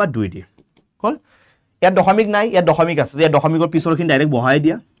কৰিবা 2 দি হল ইয়াত দশমিক নাই ইয়াত দশমিক আছে ইয়াত দশমিকৰ পিছৰখিনি ডাইৰেক্ট বহাই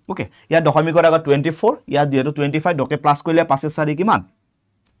দিয়া ওকে ইয়াত দশমিকৰ আগত 24 ইয়াত দিয়েটো 25 ডকে প্লাস কৰিলে 5 4 কিমান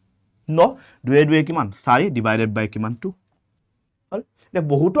 9 2 কিমান 4 ডিভাইডেড বাই কিমান 2 হল এটা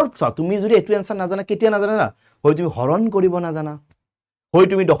বহুতৰ তুমি যদি এটো আনসাৰ নাজানা কেতিয়া নাজানা হয় তুমি হৰণ কৰিব নাজানা হয়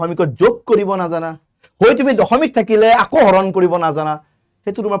তুমি দশমিকৰ যোগ কৰিব নাজানা হয় তুমি দশমিক থাকিলে আকৌ হৰণ কৰিব নাজানা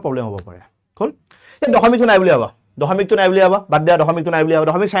হেতু তোমাৰ প্ৰবলেম হ'ব পাৰে হল এই দশমিকটো নাই বুলি ভাবা বাদ দিয়া দশমিকটো নাই বুলি ভাবা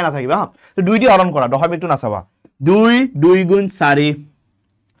দশমিক চাই না থাকিবা তো 2 দি হৰণ কৰা দশমিকটো নাচাবা 2 গুণ 4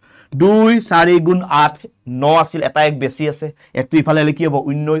 2 4 গুণ 8 9 আছিল এটা এক বেছি আছে একটো ইফালে হলে কি হ'ব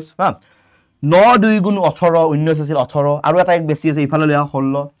 19 9 2 গুণ 18 19 আছিল 18 আৰু এটা এক বেছি আছে ইফালে লিয়া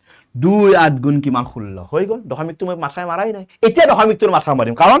 16 2 8 গুণ কিমান 16 হৈ গল দশমিকটো মই মাথায় মাৰাই নাই এতিয়া দশমিকটোৰ মাথা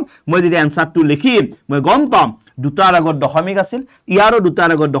মাৰিম কাৰণ মই যদি আনসাৰটো লিখিম মই গম পাম দুটাৰ আগত দশমিক আছিল ইয়াৰো দুটাৰ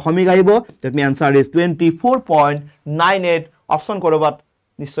আগত দশমিক আহিব that means answer is 24.98 option কৰবাত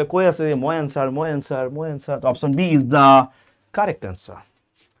নিশ্চয় কৈ আছে মই আনসাৰ তো option B is the correct answer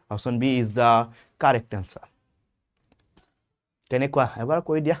option B is the correct answer কেনেকুৱা এবাৰ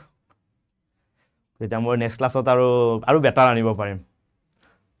কৈ দিয়া তেতিয়া মই নেক্সট ক্লাছত আৰু বেটাৰ আনিব পাৰিম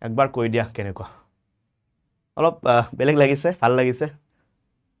একবাৰ কৈ দিয়া কেনেকুৱা অলপ বেলেগ লাগিছে ভাল লাগিছে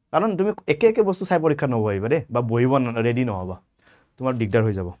কাৰণ তুমি একে একে বস্তু চাই পৰীক্ষা নবহিবা দেই বা বহিব ৰেডি নহবা তোমাৰ দিগদাৰ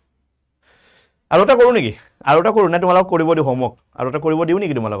হৈ যাব আৰু এটা কৰো নেকি আৰু এটা কৰো না তোমালোক কৰিব দিও হোমৱৰ্ক আৰু এটা কৰিব দিও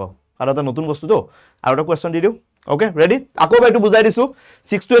নেকি তোমালোক আৰু এটা নতুন বস্তু তো আৰু এটা কোৱেশ্চন দি দিও ওকে ৰেডি আকৌ বাইটো বুজাই দিছো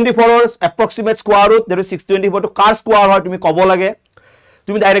 624 ৰ এপ্ৰক্সিমেট স্কোৱাৰ ৰুট যেটো 624 টো কাৰ স্কোৱাৰ হয় তুমি ক'ব লাগে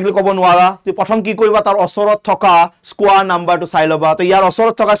তুমি ডাইৰেক্টলি ক'ব নোৱাৰা তুমি প্ৰথম কি কৰিবা তাৰ ওচৰত থকা স্কোৱাৰ নাম্বাৰটো চাই লবা তো ইয়াৰ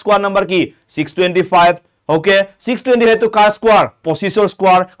ওচৰত থকা স্কোৱাৰ নাম্বাৰ কি 625 ওকে 625 টো কাৰ স্কোৱাৰ 25 ৰ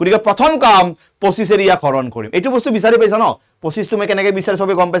স্কোৱাৰ গতিকে প্ৰথম কাম 25 এৰ ইয়াক হৰণ কৰিম এইটো বস্তু বিচাৰি পাইছা ন 25 তুমি কেনেকৈ বিচাৰি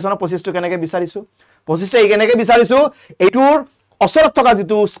সবে গম পাইছা ন 25 টো কেনেকৈ বিচাৰিছো 25 টো কেনেকৈ বিচাৰিছো এইটোৰ ওচৰত থকা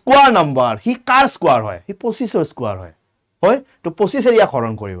যেটো স্কোৱাৰ নাম্বাৰ হি কাৰ স্কোৱাৰ হয় হি 25 ৰ স্কোৱাৰ হয় হয় তো 25 এৰ ইয়াক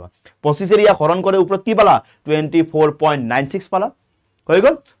হৰণ কৰিবা 25 এৰ ইয়াক হৰণ কৰে ওপৰত কি পালা 24.96 পালা হৈ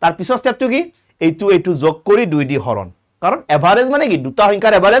গল তাৰ পিছৰ স্টেপটো কি এইটো যোগ কৰি 2 দি হৰণ কাৰণ এভাৰেজ মানে কি দুটা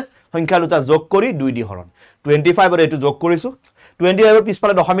সংখ্যাৰ এভাৰেজ সংখ্যা দুটা যোগ কৰি 2 দি হৰণ 25 আৰু এইটো যোগ কৰিছো 25 এৰ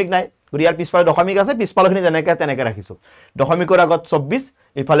পিছফালে দশমিক নাই গৰি ইয়াৰ পিছফালে দশমিক আছে পিছফালখিনি যেনেকৈ তেনেকৈ ৰাখিছো দশমিকৰ আগত 24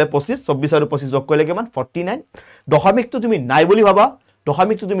 ইফালে 25 24 আৰু 25 যোগ কৰিলে কিমান 49 দশমিকটো তুমি নাই বুলি ভাবা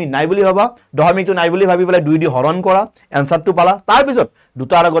দশমিকটো নাই বুলি ভাবি পেলাই 2 দি হৰণ কৰা এনসাৰটো পালা তাৰ পিছত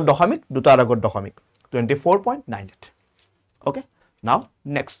দুটাৰ আগত দশমিক 24.98 ওকে নাও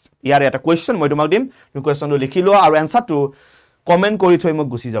নেক্সট ইয়াৰ এটা কোৱেশ্চন মই তোমাক দিম তুমি কোৱেশ্চনটো লিখি লোৱা আৰু এনসাৰটো কমেন্ট কৰি থৈ মোক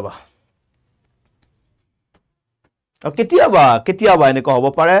গুছি যাবা আৰু কেতিয়াবা এনেকুৱা হ'ব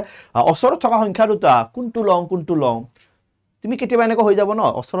পাৰে ওচৰত থকা সংখ্যা দুটা কোনটো লং তুমি কেতিয়াবা এনেকুৱা হৈ যাব ন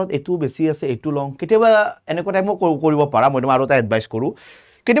ওচৰত এটো বেছি আছে এটো লং কেতিয়াবা এনেকুৱা টাইমো কৰিব পাৰা মই তোমাক আৰু এটা এডভাইস কৰো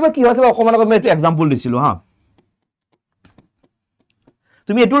কেতিয়াবা কি হৈছে অকমান মই এটো এক্সাম্পল দিছিলো হা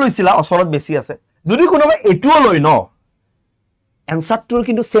তুমি এটো লৈছিলা ওচৰত বেছি আছে যদি কোনোবা এটোও লৈ ন এনসাৰটোৰ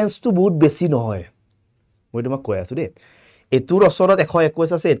কিন্তু সেন্সটো বহুত বেছি নহয় মই তোমাক কৈ আছো দেই এটোৰ ওচৰত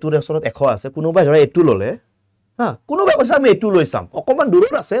 121 আছে এটোৰ ওচৰত 100 আছে কোনোবাই ধৰা এটো ললে হা কোনোবাই কৈছে আমি এটো লৈ চাম অকমান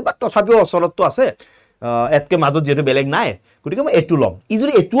দূৰত আছে বাট তথাপিও ওচৰতটো আছে এতকে মাজত যেটো বেলেগ নাই গতিকে মই এটো লম ই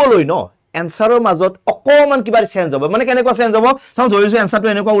যদি এটোও লৈ ন এনসাৰৰ মাজত অকমান কিবা চেঞ্জ হ'ব মানে কেনেকুৱা চেঞ্জ হ'ব চাও ধৰিছো এনসাৰটো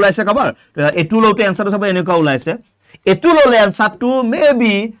এনেকুৱা ওলাইছে কাবাৰ এটো লওতে এনসাৰটো সব এনেকুৱা ওলাইছে এটো ললে এনসাৰটো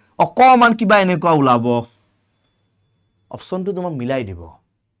মেবি অকমান কিবা এনেকুৱা ওলাব অপশনটো তোমাক মিলাই দিব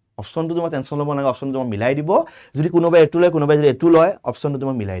অপশনটো তোমাক টেনশন লব নালাগে অপশনটো তোমাক মিলাই দিব যদি কোনোবাই এটো লয় কোনোবাই যদি এটো লয় অপশনটো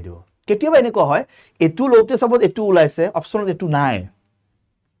তোমাক মিলাই দিব কেতিয়াবা এনেকুৱা হয় এটো লওতে সবত এটো ওলাইছে অপশনত এটো নাই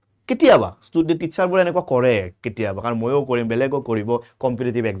কেতিয়াবা ষ্টুডেন্ট টিচাৰ বোৰ এনেকুৱা কৰে কেতিয়াবা কাৰণ ময়ো কৰিম বেলেগো কৰিব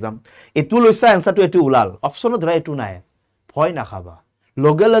কম্পিটিটিভ এক্সাম এটো লৈছা এনসাৰটো এটো ওলাল অপশনত ধৰা এটো নাই ভয় নাখাবা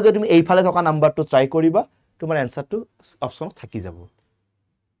লগে লগে তুমি এইফালে থকা নাম্বাৰটো ট্ৰাই কৰিবা তোমাৰ এনসাৰটো অপশনত থাকি যাব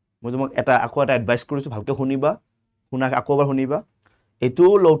মই তোমাক আকৌ এটা এডভাইস কৰিছো ভালকে শুনিবা আকৌ এবাৰ শুনিবা এটো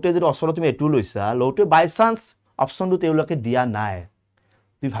লওতে যদি ওচৰত তুমি এটো লৈছা লওতে বাই চান্স অপশনটো তেওঁলোকে দিয়া নাই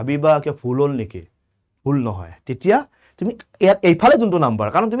তুমি ভাবিবা কি ভুল হল নেকি ভুল নহয় তেতিয়া তুমি এইফালে যোনটো নাম্বাৰ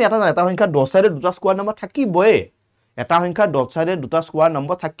কাৰণ তুমি এটা সংখ্যা 10 সাইডে দুটা স্কোৱাৰ নাম্বাৰ থাকিবই এটা সংখ্যা 10 সাইডে দুটা স্কোৱাৰ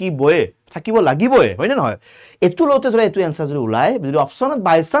নাম্বাৰ থাকিব লাগিবই হয় না নহয় এটো লওতে যদি এটো এনসাৰ যদি ওলাই যদি অপশনত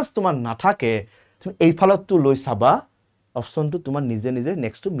বাই চান্স তোমাৰ নাথাকে তুমি এইফালতটো লৈ চাবা অপশনটো তোমাৰ নিজে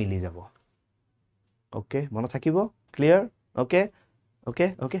নেক্সটটো মিলি যাব ওকে মনত থাকিব ক্লিয়াৰ ওকে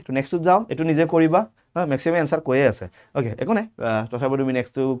তো নেক্সট যাও এটো নিজে কৰিবা ম্যাক্সিমাম আনসাৰ কৈয়ে আছে ওকে একো নাই তথাপি তুমি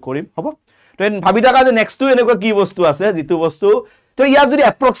নেক্সটটো কৰিম হ'ব তো ভাবি থাকা যে নেক্সটটো এনেকুৱা কি বস্তু আছে যেটো বস্তু তো ইয়াত যদি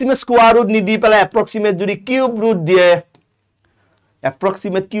এপ্ৰক্সিমেট স্কোৱাৰ ৰুট নিদি পেলাই এপ্ৰক্সিমেট যদি কিউব ৰুট দিয়ে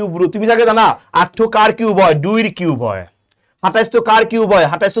এপ্ৰক্সিমেট কিউব ৰুট তুমি চাগে জানা 8 টো কাৰ কিউব হয় 2 ৰ কিউব হয় 27 টো কাৰ কিউব হয়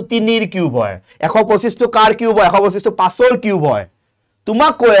 27 টো 3 ৰ কিউব হয় 125 টো কাৰ কিউব হয় 125 টো 5 ৰ কিউব হয়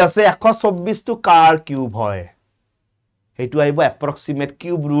তোমাক কৈ আছে 124 টো কাৰ কিউব হয় হেতু আইব এপ্ৰক্সিমেট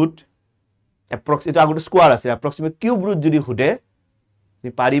কিউব ৰুট এপ্ৰক্সিমেট আগতে স্কোৱাৰ আছে এপ্ৰক্সিমেট কিউব ৰুট যদি খুদে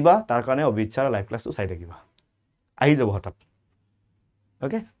তুমি পাৰিবা তাৰ কাৰণে অবিচাৰ লাইভ ক্লাছটো চাই থাকিবা আহি যাব হঠাৎ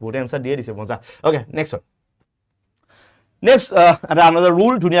ওকে বহুত আনসাৰ দিয়ে দিছে মজা ওকে নেক্সট এটা আনাদাৰ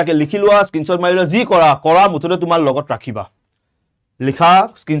ৰুল ধুনিয়াকে লিখি লোৱা স্ক্ৰিনশ্বট মাৰিলে যি কৰা মুঠতে তোমাৰ লগত ৰাখিবা লিখা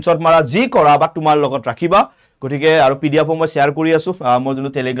স্ক্ৰিনশ্বট মাৰা যি কৰা বা তোমাৰ লগত ৰাখিবা গতিকে আৰু পিডিএফ মই শেয়াৰ কৰি আছো মই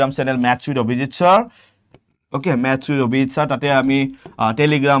যোনটো Telegram channel Maths with Abhijit Sir okay Maths with Abhijit Sir তাতে আমি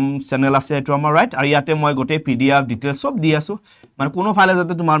টেলিগ্ৰাম চেনেল আছে এটো আমাৰ ৰাইট আৰু ইয়াতে মই গোটেই পিডিএফ ডিটেইলছ সব দি আছো মানে কোনো ফাইলে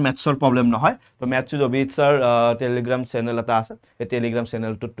যাতে তোমাৰ ম্যাথছৰ প্ৰবলেম নহয় তো Maths with Abhijit Sir Telegram channel এটা আছে এই টেলিগ্ৰাম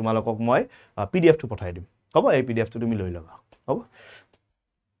চেনেলটো তোমালোকক মই পিডিএফটো পঠাই দিম হ'ব এই পিডিএফটো তুমি লৈ লবা হ'ব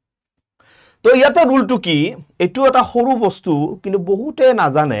তো ইয়াতে ৰুলটো কি এটো এটা সৰু বস্তু কিন্তু বহুতে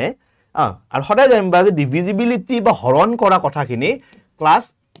নাজানে আৰু সদায় জানিবা যে ডিভিজিবিলিটি বা হৰণ কৰা কথাখিনি ক্লাস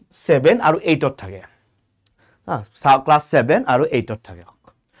 7 আৰু 8 ত থাকে ক্লাস 7 আৰু 8 ত থাকে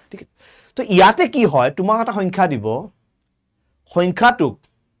ঠিক তো ইয়াতে কি হয় তোমাক এটা সংখ্যা দিব সংখ্যাটোক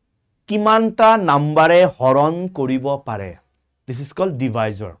কিমানটা নাম্বাৰে হৰণ কৰিব পাৰে দিস ইজ কল্ড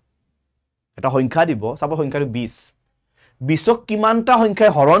ডিভাইজৰ এটা সংখ্যা দিব সাপোজ সংখ্যাটো 20 20ক কিমানটা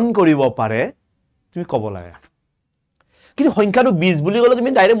সংখ্যাই হৰণ কৰিব পাৰে তুমি ক'ব লাগে কিন্তু সংখ্যাটো 20 বুলি ক'লে তুমি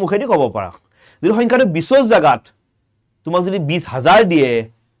ডাইৰেক্ট মুখেদি ক'ব পাৰা যদি সংখ্যাটো 20ৰ জাগাত তোমাক যদি 20000 দিয়ে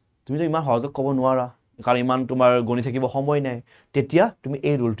তুমি তো ইমান সহজে ক'ব নোৱাৰা কাৰণ ইমান তোমাৰ গণি থাকিব সময় নাই তেতিয়া তুমি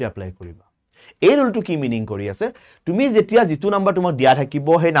এই ৰুলটো এপ্লাই কৰিবা এই ৰুলটো কি মিনিং কৰি আছে তুমি যেতিয়া যেটো নাম্বাৰ তোমাক দিয়া থাকিব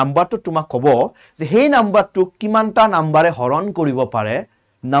সেই নাম্বাৰটো তোমাক ক'ব যে সেই নাম্বাৰটো কিমানটা নাম্বাৰে হৰণ কৰিব পাৰে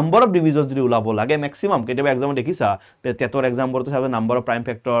নাম্বাৰ অফ ডিভিজন যদি ওলাব লাগে ম্যাক্সিমাম কেতিয়াবা এক্সাম দেখিছা টেটৰ এক্সামবোৰটো চাবে number of prime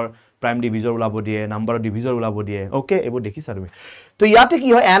factor prime division ওলাব দিয়ে নাম্বাৰ অফ ডিভিজন ওলাব দিয়ে ওকে এইবোৰ দেখিছা তুমি তো ইয়াতে কি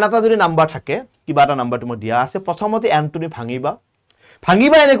হয় এন এটা যদি নাম্বাৰ থাকে কিবা এটা নাম্বাৰ তোমাক দিয়া আছে প্ৰথমতে এন তুমি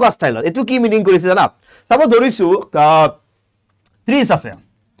ভাঙিবা এনেকুৱা ষ্টাইলত এটো কি মিনিং কৰিছে জানা সাপোজ ধৰিছো 30 আছে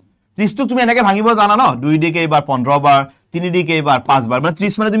 30 টো তুমি এনেকে ভাঙিব জানা ন 2 দি কেইবাৰ 15 বাৰ 3 দি কেইবাৰ 5 বাৰ মানে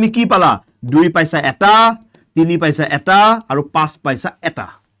 30 মানে তুমি কি পালা 2 পইচা এটা 3 পইচা এটা আৰু 5 পইচা এটা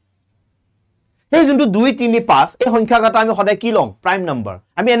এই যোনটো 2 3 5 এই সংখ্যাটা আমি সদায় কি লং প্ৰাইম নাম্বাৰ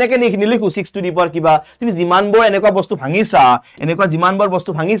আমি এনেকে নিলিখো 6 টু দি পাৱাৰ কিবা তুমি যিমানবোৰ এনেকুৱা বস্তু ভাঙিছা এনেকুৱা যিমানবোৰ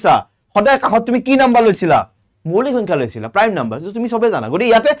বস্তু ভাঙিছা সদায় কাষত তুমি কি নাম্বাৰ লৈছিলা মৌলিক সংখ্যা লৈছিলা প্ৰাইম নাম্বাৰ তুমি সবে জানা গতি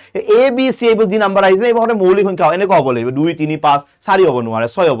ইয়াতে এ বি সি এইবোৰ যি নাম্বাৰ আহিছে এইবোৰ সদায় মৌলিক সংখ্যা এনেকুৱা হ'ব লাগিব 2 3 5 4 হ'ব নোৱাৰে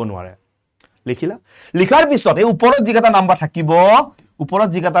 6 হ'ব নোৱাৰে লিখিলা লিখাৰ পিছত এই ওপৰত যিকেটা নাম্বাৰ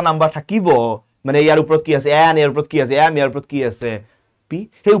থাকিব মানে ইয়াৰ ওপৰত কি আছে এন ইয়াৰ ওপৰত কি আছে এম ইয়াৰ ওপৰত কি আছে পি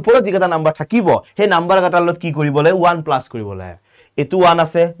সেই ওপৰত যিকেটা নাম্বাৰ থাকিব সেই নাম্বাৰ কেটাৰ লগত কি কৰিবলে 1 প্লাস কৰিবলে এটো 1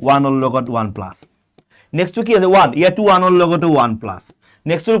 আছে 1 ৰ লগত 1 প্লাস নেক্সট কি আছে 1 ইয়াটো 1 ৰ লগত 1 প্লাস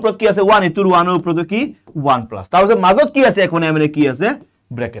নেক্সট ৰ ওপৰত কি আছে 1 এটোৰ 1 ৰ ওপৰত কি 1 প্লাস তাৰপিছত মাজত কি আছে এখনে মানে কি আছে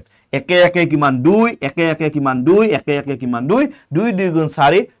ব্র্যাকেট একে একে কিমান 2 একে একে কিমান 2 একে একে কিমান 2 2 2 গুণ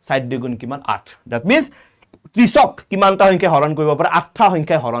 4 4 2 গুণ কিমান 8 দ্যাট মিন্স 30ক কিমানটা সংখ্যা হৰণ কৰিব পাৰে 8টা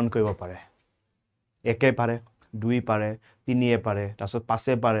সংখ্যা হৰণ কৰিব পাৰে একে পাৰে 2 পাৰে 3 এ পাৰে তাৰপিছত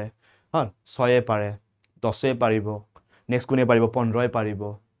 5 এ পাৰে হল 6 এ পাৰে 10 এ পাৰিব নেক্সট কোনে পাৰিব 15 এ পাৰিব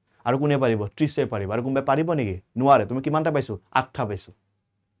আৰু কোনে পাৰিব 30 এ পাৰিব আৰু কোনে পাৰিব নেকি নোৱাৰে তুমি কিমানটা পাইছো 8টা পাইছো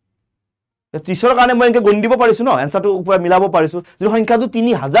 30ৰ কাৰণে মই এনেকে গুণ দিব পাৰিছো ন এনসাৰটো উপৰ মিলাব পাৰিছো যদি সংখ্যাটো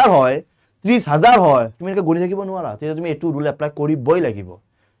 3000 হয় 30000 হয় তুমি এনেকে গুণি থাকিব নোৱাৰা তেতিয়া তুমি এটো ৰুল এপ্লাই কৰিবই লাগিব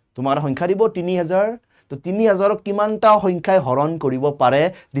তোমাৰ সংখ্যা দিব 3000 তো 3000ক কিমানটা সংখ্যাই হৰণ কৰিব পাৰে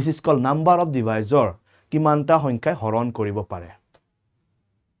this is cold number of ডিভাইজৰ কিমানটা সংখ্যাই হৰণ কৰিব পাৰে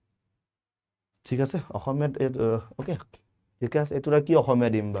ঠিক আছে অসমীয়াত ওকে ঠিক আছে এটোৰা কি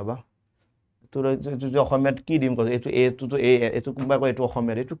অসমীয়া দিম বাবা তোৰ যে অসমীয়াত কি দিম কয় এটো এটো কোনবা কয় এটো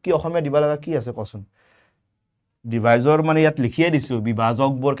অসমীয়া এটো কি অসমীয়া দিবা লাগা কি আছে কচোন ডিভাইজৰ মানে ইয়াত লিখিয়ে দিছো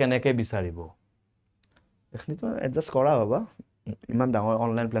বিভাজকবোৰ কেনেকে বিচাৰিব এখনি তো এডজাস্ট কৰা বাবা ইমান ডাঙৰ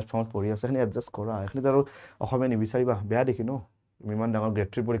অনলাইন প্ল্যাটফৰ্মত পঢ়ি আছে এখনি এডজাস্ট কৰা এখনি আৰু অসমীয়া নিবিচাৰিবা বেয়া দেখি ন ইমান ডাঙৰ গ্ৰেড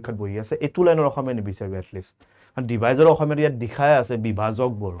 3 পৰীক্ষাত বহি আছে এটো লাইনৰ অসমীয়া নিবিচাৰিবা এটলিষ্ট কাৰণ ডিভাইজৰ অসমীয়াত ইয়াত দেখাই আছে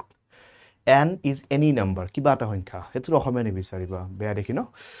বিভাজকবোৰ n is any number কিবা এটা সংখ্যা হেতুৰ অসমীয়া নিবিচাৰিবা বেয়া দেখি ন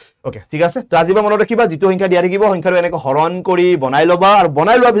ওকে ঠিক আছে তো আজিবা মনত ৰাখিবা যেটো সংখ্যা দিয়া থাকিব সংখ্যাটো এনেকৈ হৰণ কৰি বনাই লবা আৰু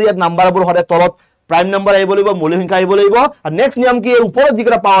বনাই লোৱা পিছত নাম্বাৰবোৰ হৰে তলত প্ৰাইম নাম্বাৰ আহিব লাগিব মৌলিক সংখ্যা আহিব লাগিব আৰু নেক্সট নিয়ম কি ওপৰত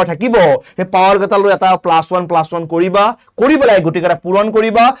যিকৰা পাৱাৰ থাকিব সেই পাৱাৰ কেটা লৈ এটা +1 কৰিবা কৰিবলাই গুটিকেটা পূৰণ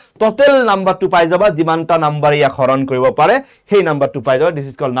কৰিবা টোটাল নাম্বাৰটো পাই যাবা যিমানটা নাম্বাৰ ইয়া হৰণ কৰিব পাৰে সেই নাম্বাৰটো পাই যাবা this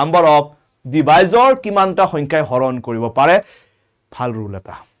is cold number of ডিভাইজৰ কিমানটা সংখ্যাই হৰণ কৰিব পাৰে ভাল ৰুল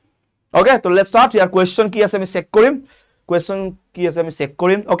এটা Okay, so let's start. Your question ki ase ami check korim.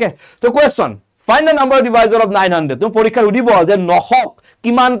 Okay, so question. Find the number divisor of 900. তুমি পৰীক্ষা উদিব যে 900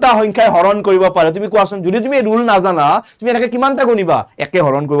 কিমানটা সংখ্যাই হৰণ কৰিব পাৰে তুমি কোৱাচোন যদি তুমি ৰুল নাজানা তুমি এনেকে কিমানটা গণিবা একে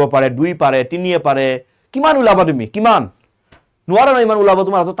হৰণ কৰিব পাৰে 2 পাৰে 3 এ পাৰে কিমান উলাবা তুমি কিমান নোৱাৰা না ইমান উলাবা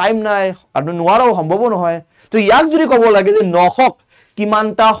তোমাৰ হাতত টাইম নাই আৰু নোৱাৰাও সম্ভৱ নহয় তো ইয়াক যদি ক'ব লাগে যে 900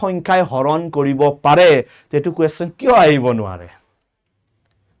 কিমানটা সংখ্যাই হৰণ কৰিব পাৰে তেটো কোৱেশ্চন কিয় আহিব নোৱাৰে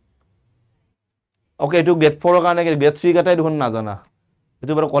ওকে এটো গ্ৰেড 4 ৰ কাৰণে গ্ৰেড 3 গটাই দেখোন না জানা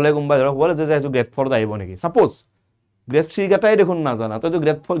এটো বাৰ কলে কোনবা ধৰক বলে যে এটো গ্ৰেড 4 আহিব নেকি সাপোজ গ্ৰেড 3 গটাই দেখোন না জানা তো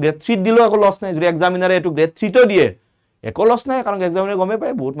গ্ৰেড 3 দিলো একো লস নাই যদি এক্সামিনাৰে এটো গ্ৰেড 3 তো দিয়ে একো লস নাই কাৰণ এক্সামিনাৰে গমে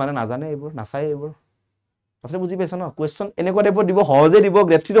পায় বহুত মানে নাজানে এইবোৰ নাচাই এইবোৰ কথা বুজি পাইছ না কোৱেশ্চন এনেকুৱা টাইপৰ দিব সহজে দিব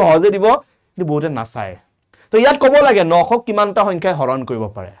গ্ৰেড 3 তো সহজে দিব কিন্তু বহুতে নাচায় তো ইয়াত ক'ব লাগে 900 কিমানটা সংখ্যাই হৰণ কৰিব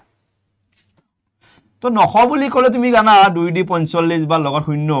পাৰে তো 900 বুলি ক'লে তুমি জানা 2 দি 45 বা লগত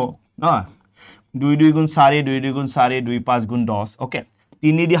 0 ন 2 2 গুণ 4 2 2 গুণ 4 2 5 গুণ 10 ওকে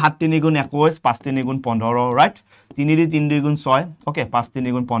 3 দি 7 3 গুণ 21 5 3 গুণ 15 ৰাইট 3 দি 3 2 গুণ 6 ওকে 5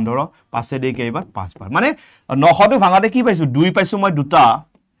 3 গুণ 15 5 দি কেইবাৰ 5 বাৰ মানে 900 টো ভাঙাতে কি পাইছো 2 পাইছো মই দুটা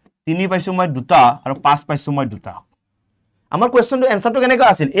 3 পাইছো মই দুটা আৰু 5 পাইছো মই দুটা আমাৰ কোৱেশ্চনটো এনসাৰটো কেনেকা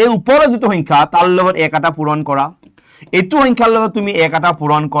আছিল এই ওপৰৰ যেটো সংখ্যা তাৰ লগত এক এটা পূৰণ কৰা এটো সংখ্যাৰ লগত তুমি এক এটা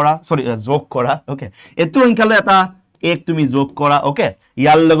পূৰণ কৰা সৰি যোগ কৰা ওকে এটো সংখ্যালৈ এটা এক তুমি যোগ কৰা ওকে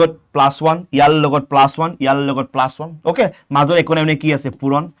ইয়াৰ লগত +1 ইয়াৰ লগত +1 ইয়াৰ লগত +1 ওকে মাজৰ একোনে কি আছে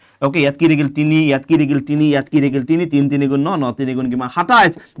পূৰণ ওকে ইয়াত কি ৰেগিল 3 ইয়াত কি ৰেগিল 3 ইয়াত কি ৰেগিল 3 3 3 গুণ 9 9 3 গুণ কিমান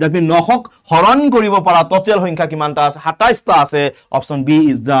 27 যদি 9ক হৰণ কৰিব পাৰা টোটাল সংখ্যা কিমানটা আছে 27 টা আছে option B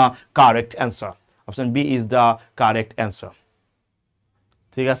is the correct answer option B is the correct answer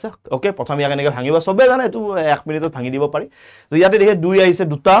ঠিক আছে ওকে প্ৰথম ইয়াক এনেকৈ ভাঙিব সবে জানে এটো 1 মিনিটত ভাঙি দিব পাৰি তো ইয়াতে দেখে 2 আহিছে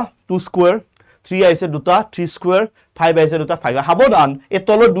দুটা 2 স্কয়াৰ 3 আহিছে দুটা 3 স্কয়াৰ 5 আহিছে দুটা 5 হাবদান এ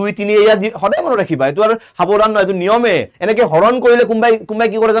তলৰ 2 3 এয়া হদায় মনত ৰাখিবা এটো আৰু হাবদান নহয় এটো নিয়মে এনেকৈ হৰণ কৰিলে কোনবাই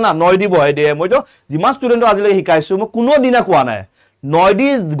কি কৰে জানা 9 দিব হয় দে মইতো যিমান ষ্টুডেন্ট আজিলৈ শিকাইছো মই কোনো দিনা কোৱা নাই 9 দি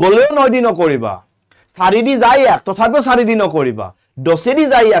গলেও 9 দি নকৰিবা 4 দি যায় এক তথাপিও 4 দি নকৰিবা 10 দি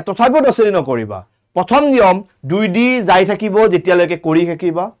যায় এক তথাপিও 10 দি নকৰিবা প্ৰথম নিয়ম 2 দি যাই থাকিব যেতিয়ালৈকে কৰি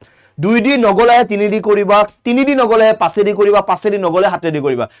থাকিবা 2 দি নগলে 3 দি কৰিবা 3 দি নগলে 5 দি কৰিবা 5 দি নগলে 7 দি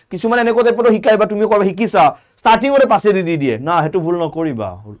কৰিবা কিছুমান এনেকৈ টাইপৰ শিকাইবা তুমি কৰবা শিকিছা স্টাৰ্টিংৰে 5 দি দিয়ে না হেতু ভুল নকৰিবা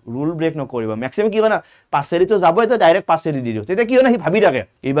ৰুল ব্ৰেক নকৰিবা ম্যাক্সিমাম কি হয় না 5 দি তো যাবই তো ডাইৰেক্ট 5 দি দিও তেতিয়া কি হয় না হি ভাবি থাকে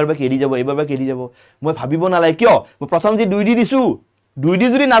এইবাৰ বা কেৰি যাব এইবাৰ বা কেৰি যাব মই ভাবিব নালাই কিয় মই প্ৰথম যে 2 দি দিছো 2 দি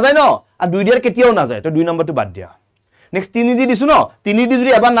যদি না যায় ন আৰু 2 দিৰ কেতিয়াও না যায় তো 2 নম্বৰটো বাদ দিয়া নেক্সট 3 দি দিছো ন 3 দি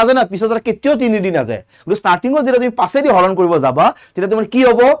যদি এবাৰ না যায় না পিছত কেতিয়াও 3 দি না যায় কিন্তু স্টাৰ্টিংত যেতিয়া তুমি 5 দি হৰণ কৰিব যাবা তেতিয়া তোমাৰ কি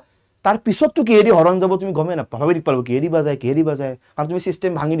হ'ব তাৰ পিছত তো কি এৰি হৰণ যাব তুমি গমে না ভাবি দিব পাৰবো কি এৰি বাজায় কাৰণ তুমি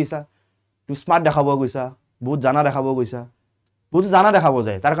সিস্টেম ভাঙি দিছা তুমি স্মার্ট দেখাব গৈছা বহুত জানা দেখাব গৈছা বহুত জানা দেখাব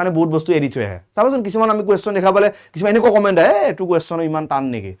যায় তাৰ কাৰণে বহুত বস্তু এৰি থৈ আহে চাবচোন কিছুমান আমি কোৱেশ্চন দেখাবলে কিছুমান এনেকৈ কমেন্ট আহে এটো কোৱেশ্চন ইমান টান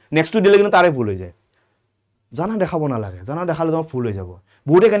নেকি নেক্সট টু দিলে কিন্তু তাৰে ভুল হৈ যায় জানা দেখাব না লাগে জানা দেখালে তোমাৰ ভুল হৈ যাব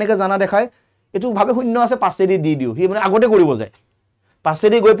বহুতে কেনেকৈ জানা দেখায় এটো ভাবে শূন্য আছে 5 দি দি দিও হি মানে আগতে কৰিব যায় 5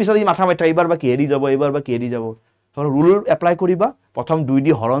 দি গৈ পিছত হি মাথা মাথা এইবাৰ বা কি এৰি যাব এইবাৰ বা কি এৰি যাব তো ৰুল এপ্লাই কৰিবা প্ৰথম 2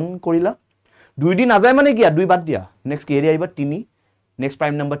 দি হৰণ কৰিলা 2 দি না যায় মানে কি 2 বাদ দিয়া নেক্সট কি এৰি আইবা 3 নেক্সট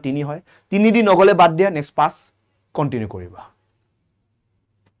প্ৰাইম নম্বৰ 3 হয় 3 দি নগলে বাদ দিয়া নেক্সট 5 কন্টিনিউ কৰিবা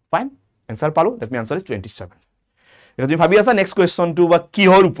ফাইন আনসাৰ পালো দ্যাট মি আনসাৰ ইজ 27 এটা তুমি ভাবি আছা নেক্সট কোৱেশ্চন টু বা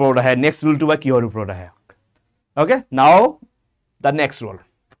কিহৰ ওপৰত আহে নেক্সট ৰুল টু বা কিহৰ ওপৰত আহে ওকে নাও দা নেক্সট ৰুল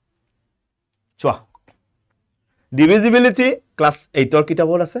চোৱা ডিভিজিবিলিটি ক্লাস 8 ৰ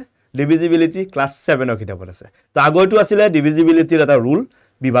কিতাপত আছে ডিভিজিবিলিটি ক্লাস 7 ৰ কিতাপত আছে তো আগৰটো আছিল ডিভিজিবিলিটিৰ এটা ৰুল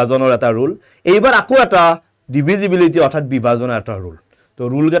বিভাজনৰ এটা ৰুল এইবাৰ আকৌ এটা ডিভিজিবিলিটি অৰ্থাৎ বিভাজনৰ এটা ৰুল তো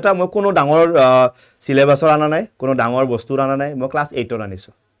ৰুল গটা মই কোনো ডাঙৰ সিলেবাসৰ আনা নাই কোনো ডাঙৰ বস্তুৰ আনা নাই মই ক্লাস 8 ৰ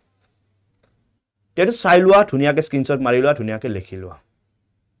আনিছো তেটো চাই লোৱা ধুনিয়াকে স্ক্ৰিনশ্বট মাৰি লোৱা ধুনিয়াকে লিখি লোৱা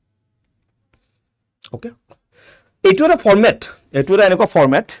ওকে এইটো এটা ফৰমেট এইটো এটা এনেকুৱা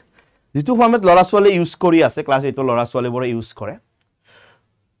ফৰমেট যেটো ফৰমেট লৰা ছোৱালী ইউজ কৰি আছে ক্লাস 8 ৰ লৰা ছোৱালীবোৰে ইউজ কৰে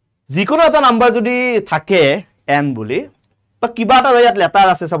যিকোনো এটা নাম্বাৰ যদি থাকে n বুলি বা কিবা এটা ইয়াত লেটাৰ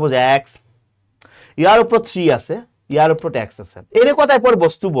আছে সাপোজ x ইয়াৰ ওপৰত 3 আছে ইয়াৰ ওপৰত x আছে এনেকুৱা টাইপৰ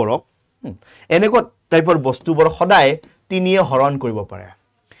বস্তুবোৰক এনেকুৱা টাইপৰ বস্তুবোৰ সদায় 3 এ হৰণ কৰিব পাৰে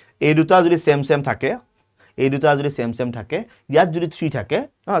এই দুটা যদি সেম থাকে এই দুটা যদি সেম থাকে ইয়াত যদি 3 থাকে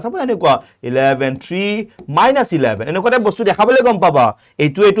সাপোজ এনেকুৱা 11 3 -11 এনেকুৱা টাইপ বস্তু দেখাবলে গম পাবা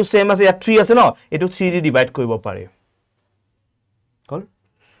এইটো সেম আছে ইয়াত 3 আছে ন এইটো 3 দি ডিভাইড কৰিব পাৰে কল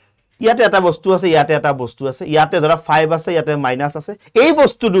ইয়াতে এটা বস্তু আছে ইয়াতে এটা বস্তু আছে ইয়াতে ধৰা 5 আছে ইয়াতে মাইনাস আছে এই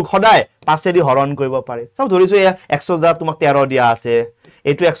বস্তুটো সদায় 5 দি হৰণ কৰিব পাৰে সব ধৰিছো এ 100 জাগা তোমাক 13 দিয়া আছে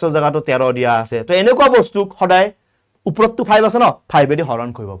এইটো 100 জাগাটো 13 দিয়া আছে তো এনেকুৱা বস্তু সদায় ওপৰতটো 5 আছে ন 5 দি হৰণ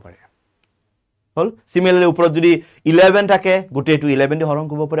কৰিব পাৰে হল সিমিলাৰলি ওপৰত যদি 11 থাকে গুটেটো 11 দি হৰণ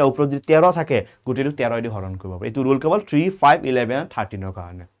কৰিব পাৰে ওপৰত যদি 13 থাকে গুটেটো 13 দি হৰণ কৰিব পাৰে এটো ৰুল কেৱল 3 5 11 13 ৰ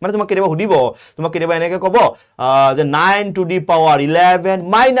কাৰণে মানে তোমাক কেনেবা সুধিব তোমাক কেনেবা এনেকৈ ক'ব যে 9 টু দি পাৱাৰ 11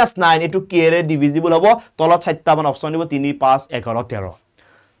 -9 এটো কিৰে ডিভিজিবল হ'ব তলত 7টা মান অপচন দিব 3 5 11 13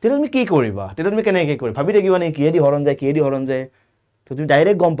 তেনে তুমি কি কৰিবা তেনে তুমি কেনেকৈ কৰি ভাবি থাকিবা নে কিহে দি হৰণ যায় তো তুমি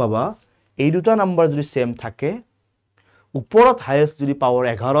ডাইৰেক্ট গম পাবা এই দুটা নাম্বাৰ যদি সেম থাকে ওপৰত হাইয়েস্ট যদি পাৱাৰ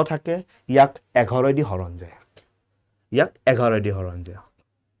 11 থাকে ইয়াক 11 দি হৰণ যায় ইয়াক 11 দি হৰণ যায়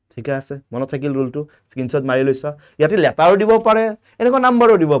ঠিক আছে মনত থাকিল ৰুলটো স্ক্ৰিনশ্বট মাৰি লৈছা ইয়াতে লেটাৰো দিব পাৰে এনেকুৱা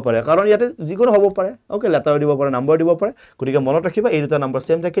নাম্বাৰো দিব পাৰে কাৰণ ইয়াতে যিকোনো হ'ব পাৰে ওকে লেটাৰো দিব পাৰে নাম্বাৰ দিব পাৰে গতিকে মনত ৰাখিবা এই দুটা নাম্বাৰ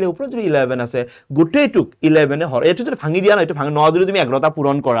সেম থাকিলে ওপৰত যদি 11 আছে গোটেইটোক 11 এ হৰ এইটো যদি ভাঙি দিয়া না এইটো ভাঙি 9 যদি তুমি 11টা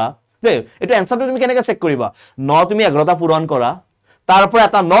পূৰণ কৰা দে এইটো এনসাৰটো তুমি কেনেকৈ চেক কৰিবা 9 তুমি 11টা পূৰণ কৰা তাৰপৰ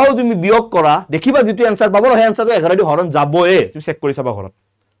এটা 9 তুমি বিয়োগ কৰা দেখিবা যেটো আনসাৰ পাবো সেই আনসাৰটো 11 দি হৰণ যাবয়ে তুমি চেক কৰি চাবা ঘৰত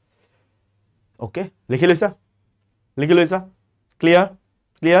ওকে লিখি লৈছা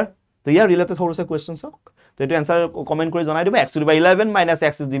ক্লিয়াৰ তো ইয়াৰ ৰিলেটেড সৰুছে কোৱেশ্চন চাওক তো এটো आंसर কমেন্ট কৰি জনাই দিবা x to the power 11 minus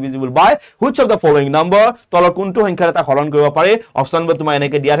x is divisible by which of the following number তলৰ কোনটো সংখ্যাৰ এটা হৰণ কৰিব পাৰি অপচন ব তোমাৰ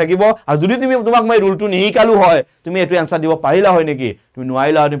এনেকৈ দিয়া থাকিব আৰু যদি তুমি তোমাক মই ৰুলটো নিহিকালো হয় তুমি এটো आंसर দিব পাৰিলা হয় নেকি তুমি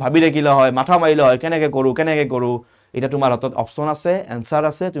নোৱাৰিলা তুমি ভাবি দেখিলা হয় মাথা মাৰিলা হয় কেনেকৈ কৰো এটা তোমাৰ হাতত অপচন আছে आंसर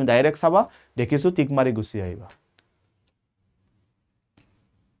আছে তুমি ডাইৰেক্ট চাবা দেখিছো টিক মাৰি গুছি আহিবা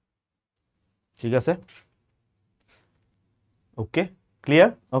ঠিক আছে ओके क्लियर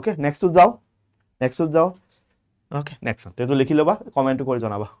ओके नेक्स्ट जाओ ओके नेक्स्ट तेतो लिखि लबा कमेंट কৰি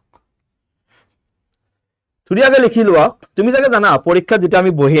জনাবা ধুনিয়াকে লিখি লোৱা তুমি জাগে জানা পৰীক্ষা যেটা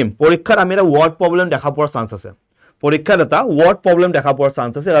আমি বহিম পৰীক্ষাৰ আমি এটা ওয়াৰ্ড প্ৰবলেম দেখা পোৱাৰ চান্স আছে পৰীক্ষাৰ এটা ওয়াৰ্ড প্ৰবলেম দেখা পোৱাৰ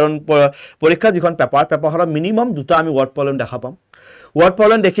চান্স আছে কাৰণ পৰীক্ষা যিখন পেপাৰৰ মিনিমাম দুটা আমি ওয়াৰ্ড প্ৰবলেম দেখা পাম ওয়াৰ্ড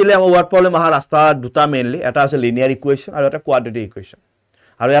প্ৰবলেম দেখিলে আমাৰ ওয়াৰ্ড প্ৰবলেম আহা ৰাস্তা দুটা মেইনলি এটা আছে লিনিয়াৰ ইকুৱেশ্যন আৰু এটা কোয়াড্ৰেটিক ইকুৱেশ্যন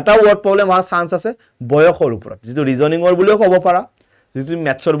আৰু এটা ওয়াৰ্ড প্ৰবলেম আহা চান্স আছে বয়সৰ ওপৰত যেটো ৰিজনিংৰ বুলিও ক'ব পাৰা যেটো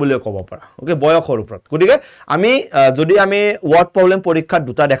ম্যাথছৰ বুলিও ক'ব পাৰা ওকে বয়সৰ ওপৰত গতিকে আমি যদি আমি ওয়াৰ্ড প্ৰবলেম পৰীক্ষাত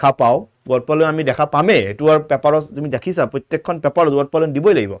দুটা দেখা পাও ওয়াৰ্ড প্ৰবলেম আমি দেখা পামে এটো আৰ পেপাৰত তুমি দেখিছা প্ৰত্যেকখন পেপাৰত ওয়াৰ্ড প্ৰবলেম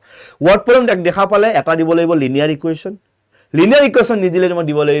দিবই লাগিব ওয়াৰ্ড প্ৰবলেম দেখা পালে এটা দিব লাগিব লিনিয়াৰ ইকুৱেশ্যন নিদিলে তুমি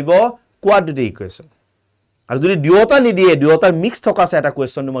দিব লাগিব কোয়াড্ৰেটিক ইকুৱেশ্যন আৰু যদি দুয়োটা নিদিয়ে দুয়োটাৰ মিক্স থকা আছে এটা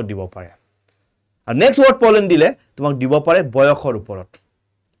কোৱেশ্যন তোমাক দিব পাৰে আৰু নেক্সট ওয়াৰ্ড প্ৰবলেম দিলে তোমাক দিব পাৰে বয়সৰ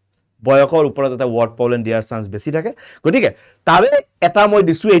ওপৰত এটা ওয়াৰ্ড প্ৰবলেম দিয়াৰ চান্স বেছি থাকে গতিকে তাৰে এটা মই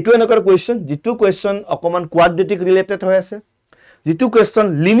দিছো এটো এনেকৰ কোৱেশ্যন যেটো কোৱেশ্যন অকমান কোয়াড্ৰেটিক ৰিলেটেড হৈ আছে যেটো কোৱেশ্যন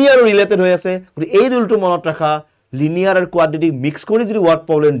লিনিয়াৰ ৰিলেটেড হৈ আছে গতি এই ৰুলটো মনত ৰাখা লিনিয়াৰ আৰু কোয়াড্ৰেটিক মিক্স কৰি যদি ওয়াৰ্ড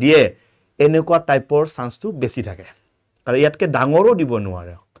প্ৰবলেম দিয়ে এনেকুৱা টাইপৰ চান্সটো বেছি থাকে আৰু ইয়াতকে ডাঙৰো দিব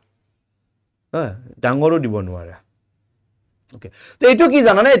নোৱাৰে ওকে তো এটো কি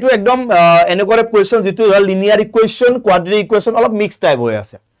জানা না এটো একদম এনেকুৱা কোৱেশ্যন যেটো লিনিয়াৰ ইকুৱেশ্যন কোয়াড্ৰেটিক ইকুৱেশ্যন অলপ মিক্স টাইপ হৈ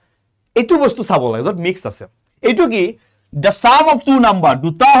আছে এটো বস্তু চাব লাগে যত মিক্স আছে এটো কি the sum of two number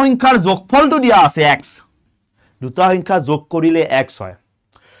দুটা সংখ্যাৰ যোগফলটো দিয়া আছে x দুটা সংখ্যা যোগ কৰিলে x হয়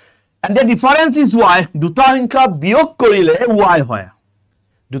and the difference is y দুটা সংখ্যা বিয়োগ কৰিলে y হয়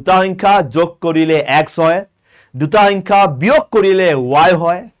দুটা সংখ্যা যোগ কৰিলে x হয় দুটা সংখ্যা বিয়োগ কৰিলে y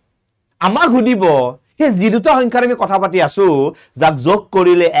হয় আমাক সুধিব হে যি দুটা সংখ্যাৰ আমি কথা পাতি আছো যাক যোগ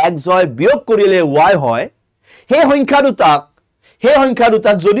কৰিলে x হয় বিয়োগ কৰিলে y হয় হে সংখ্যা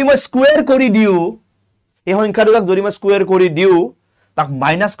দুটাক যদি মই স্কয়াৰ কৰি দিও এই সংখ্যা দুটাক যদি মই স্কয়াৰ কৰি দিও তাক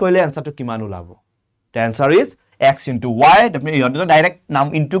মাইনাস কৰিলে आंसरটো কিমান ওলাব the answer is x into y তুমি ইহতে ডাইৰেক্ট নাম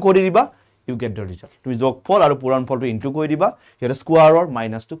ইনটু কৰি দিবা you get the result তুমি যোগফল আৰু পূৰণফলটো ইনটু কৰি দিবা হেৰ স্কয়াৰৰ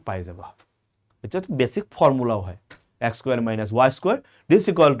মাইনাসটো পাই যাবা এটা বেসিক ফর্মুলা হয় x square minus y square this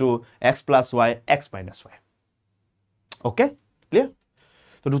equal to x plus y x minus y okay clear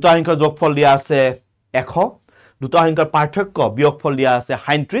তো দুটা সংখ্যাৰ যোগফল দিয়া আছে 100 দুটা সংখ্যাৰ পাৰ্থক্য বিয়োগফল দিয়া আছে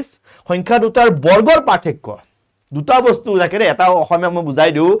 37 সংখ্যা দুটাৰ বৰ্গৰ পাৰ্থক্য দুটা বস্তু ৰাখেৰে এটা অসমীয়া মই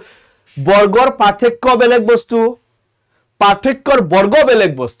বুজাই দিও বৰ্গৰ পাৰ্থক্য বেলেগ বস্তু পাৰ্থক্যৰ বৰ্গ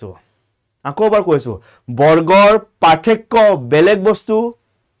বেলেগ বস্তু আকৌ এবাৰ কৈছো বৰ্গৰ পাৰ্থক্য বেলেগ বস্তু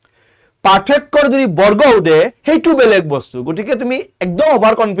পাৰ্থক্যৰ যদি বৰ্গ উদে হেইটো বেলেগ বস্তু গটিকে তুমি একদম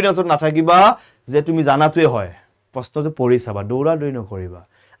ওভাৰ কনফিডেন্সত নাথাকিবা যে তুমি জানাটোৱে হয় প্ৰশ্নটো পঢ়ি চাবা দৌৰা দৌৰি নকৰিবা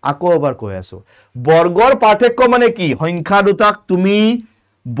আকৌ এবাৰ কৈ আছো বৰ্গৰ পাৰ্থক্য মানে কি সংখ্যা দুটাক তুমি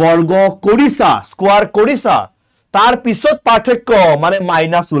বৰ্গ কৰিছা স্কয়াৰ কৰিছা তাৰ পিছত পাৰ্থক্য মানে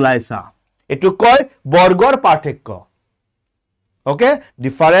মাইনাস ওলাইছা এটো কয় বৰ্গৰ পাৰ্থক্য okay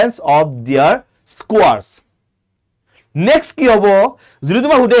difference of there স্কয়াৰ্স next কি হ'ব যদি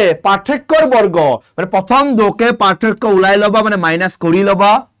তুমি হুদে পাৰ্থক্যৰ বৰ্গ মানে প্ৰথম দোকে পাৰ্থক্য ওলাই লবা মানে মাইনাস কৰি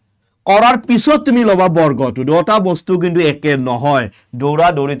লবা কৰাৰ পিছত তুমি লবা বৰ্গটো দুটা বস্তু কিন্তু একে নহয় দৌৰা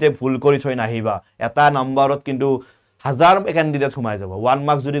দৌৰিতে ভুল কৰি থৈ নাহিবা এটা নম্বৰত কিন্তু 1000 ক্যান্ডিডেট সোমাই যাব 1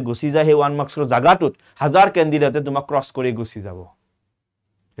 মাৰ্কস যদি গুছি যায় হে 1 মাৰ্কসৰ জাগাটোত 1000 ক্যান্ডিডেটে তোমাক ক্ৰস কৰি গুছি যাব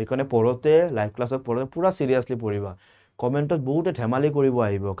এইকনে পঢ়তে লাইভ ক্লাছত পঢ়তে পুৰা সিৰিয়াসলি পঢ়িবা কমেন্টত বহুতে ধেমালি কৰিব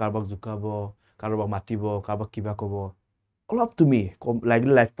আহিব কাৰবাক জুকাব কাৰবাক মাতিব কাৰবাক কিবা ক'ব অলপ তুমি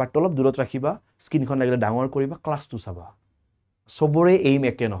লাগিলে লাইভ পাৰ্ট অলপ দূৰত ৰাখিবা স্ক্ৰিনখন লাগিলে ডাঙৰ কৰিবা ক্লাছটো চাবা সবৰে এইম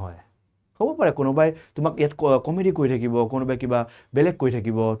একে নহয় হ'ব পাৰে কোনোবাই তোমাক ইয়াত কমেডি কৰি থাকিব কোনোবাই কিবা বেলেগ কৰি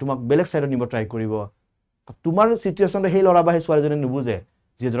থাকিব তোমাক বেলেগ সাইডত নিব ট্ৰাই কৰিব তোমাৰ সিচুৱেচনটো হেই লৰা বা হে ছোৱালীজনে নুবুজে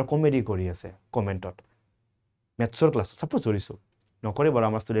যে ধৰা কমেডি কৰি আছে কমেন্টত মেথছৰ ক্লাছ সাপোজ কৰিছো নকৰে বাৰু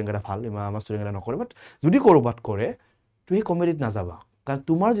আমাৰ ষ্টুডেণ্টৰা ভাল আমাৰ ষ্টুডেণ্টৰা নকৰে বাট যদি কৰবাত কৰে তুমি কমেডিত না যাবা কাৰণ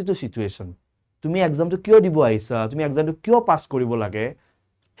তোমাৰ যেটো সিচুৱেচন তুমি এক্সামটো কিয় দিব আইছা তুমি এক্সামটো কিয় পাস কৰিব লাগে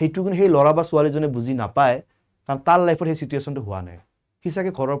হেইটো কিন্তু হেই লৰা বা ছোৱালীজনে বুজি নাপায় কাৰণ তাৰ লাইফৰ হে সিচুৱেচনটো হোৱা নাই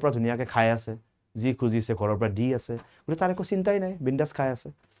হিচাকে ঘৰৰ পৰা ধুনিয়াকে খাই আছে যি খুজিছে ঘৰৰ পৰা দি আছে গলে তাৰ একো চিন্তাই নাই বিন্দাস খাই আছে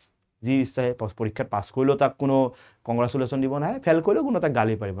যি ইচ্ছা পৰীক্ষাত পাস কৰিলো তাক কোনো কংগ্ৰেচুলেশ্যন দিব নাই ফেল কৰিলো কোনো তাক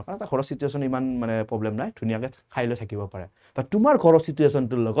গালি পাৰিব কাৰণ তাৰ ঘৰৰ সিচুৱেচন ইমান মানে প্ৰবলেম নাই ধুনিয়াকে খাইলৈ থাকিব পাৰে বা তোমাৰ ঘৰৰ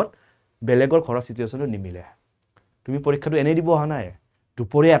সিচুৱেচনটোৰ লগত বেলেগৰ ঘৰৰ সিচুৱেচনটো নিমিলে তুমি পৰীক্ষাটো এনে দিব অহা নাই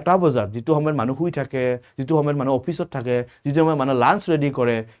দুপৰীয়া 1টা বজাত যেটো সময়ত মানুহ শুই থাকে যেটো সময়ত মানুহ অফিসত থাকে যেটো সময়ত মানুহ লাঞ্চ ৰেডি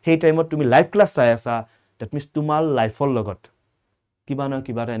কৰে সেই টাইমত তুমি লাইভ ক্লাছ চাই আছা দ্যাট মিন্স তোমাৰ লাইফৰ লগত কিবা না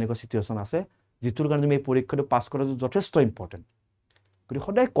কিবা এটা এনেকুৱা সিচুৱেচন আছে যেটোৰ কাৰণে তুমি এই পৰীক্ষাটো পাছ কৰাটো যথেষ্ট ইম্পৰ্টেন্ট কিন্তু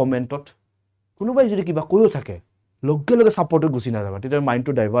সদায় কমেন্টত কোনোবাই যদি কিবা কৈও থাকে লগে লগে সাপোৰ্টত গুছি না যাবা তেতিয়া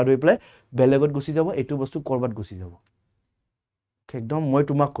মাইন্ডটো ডাইভাৰ্ট হৈ প্লাই বেলেগত গুছি যাব এটো বস্তু কৰবাত গুছি যাব একদম মই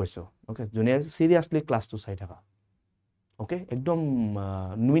তোমাক কৈছো ওকে জুনিয়ৰ সিৰিয়াসলি ক্লাছটো চাই থাকা ওকে একদম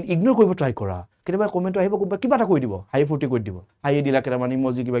ইগনোৰ কৰিব ট্ৰাই কৰা কেতিয়াবা কমেন্ট আহিব কোনবা কিবা এটা কৈ দিব হাই ফুটি কৈ দিব হাই দিলা কেৰামান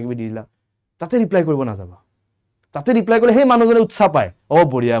ইমোজি কিবা কিবি দিলা তাতে ৰিপ্লাই কৰিব না যাবা তাতে ৰিপ্লাই কৰিলে সেই মানুহজনে উৎসাহ পায় ও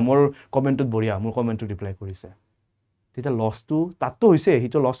বঢ়িয়া মোৰ কমেন্টত বঢ়িয়া মোৰ কমেন্টটো ৰিপ্লাই কৰিছে তেতিয়া লছটো তাতো হৈছে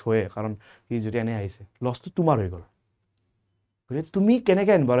হিটো লছ হয় কাৰণ হি যদি এনে আহিছে লছটো তোমাৰ হৈ গল গলে তুমি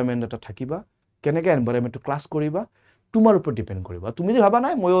কেনেকৈ এনভায়ৰনমেন্ট এটা থাকিবা কেনেকৈ এনভায়ৰনমেন্টটো ক্লাছ কৰিবা তোমাৰ ওপৰত ডিপেন্ড কৰিবা তুমি যদি ভাবা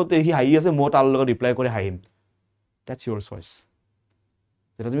নাই মই হি হাই আছে মই তাৰ লগত ৰিপ্লাই কৰি হাইম that's your choice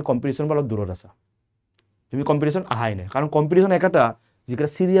যেটা তুমি কম্পিটিশন পৰা দূৰত আছা তুমি কম্পিটিশন আহাই নাই কাৰণ কম্পিটিশন একাটা যিকৰা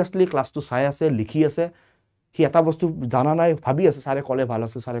সিৰিয়াসলি ক্লাছটো চাই আছে লিখি আছে হি এটা বস্তু জানা নাই ভাবি আছে সারে কলে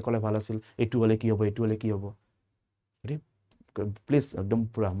ভাল আছিল এটু হলে কি হ'ব প্লিজ একদম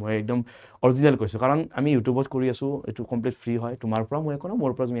পুৰা মই একদম অৰিজিনাল কৈছো কাৰণ আমি ইউটিউবত কৰি আছো এটু কমপ্লিট ফ্ৰী হয় তোমাৰ পৰা মই একোনো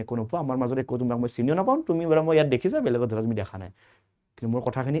মোৰ পৰা তুমি একোনো পোৱা আমাৰ মাজত একো তোমাক মই চিনিও নাপাওঁ তুমি বৰা মই ইয়াত দেখিছা বেলেগত ধৰা তুমি দেখা নাই কিন্তু মোৰ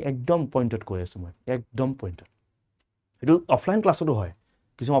কথাখিনি একদম পইণ্টত কৈ আছো মই একদম পইণ্টত এটু অফলাইন ক্লাছতো হয়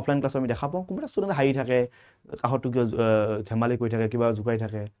কিছু অফলাইন ক্লাছ আমি দেখা পাওঁ কোনবা ষ্টুডেন্ট হাই থাকে কাহটো ধেমালি কৈ থাকে কিবা জুকাই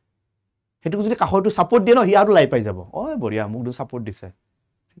থাকে হেতু যদি কাহটো সাপোৰ্ট দিয়ে ন হি আৰু লাই পাই যাব ও বঢ়িয়া মোক দু সাপোৰ্ট দিছে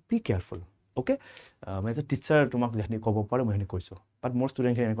বি কেয়াৰফুল ওকে মই এজ টিচাৰ তোমাক জানি ক'ব পাৰো মই হেনে কৈছো বাট মোৰ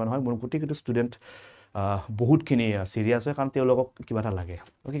ষ্টুডেন্ট হেনে কোন হয় মোৰ গোটেইটো ষ্টুডেন্ট বহুতখিনি সিৰিয়াস হয় কাৰণ তেওঁলোকক কিবা এটা লাগে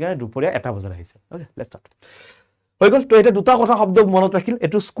ওকে গায় দুপৰীয়া 1টা বজাত আহিছে ওকে লেটস ষ্টাৰ্ট হৈ গল তো এটা দুটা কথা শব্দ মনত ৰাখিল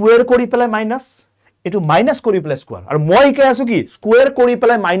এটো স্কয়াৰ কৰি পেলাই মাইনাস এটো মাইনাস কৰি পেলাই স্কয়াৰ আৰু মই শিকাই আছো কি স্কয়াৰ কৰি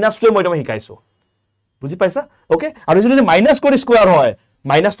পেলাই মাইনাসটো মই তোমাক শিকাইছো বুজি পাইছা ওকে আৰু যদি মাইনাস কৰি স্কয়াৰ হয়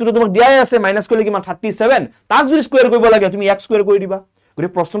মাইনাসটো তোমাক দিয়াই আছে মাইনাস কৰিলে কিমান 37 তাক যদি স্কয়াৰ কৰিব লাগে তুমি এক স্কয়াৰ কৰি দিবা গৰে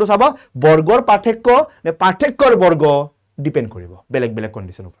প্ৰশ্নটো চাবা বৰ্গৰ পাৰ্থক্য নে পাৰ্থক্যৰ বৰ্গ ডিপেন্ড কৰিব বেলেগ বেলেগ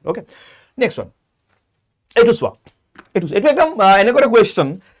কন্ডিশন ওপৰত ওকে নেক্সট ওয়ান এটো সোৱা এটো একদম এনেকুৱা কোৱেশ্চন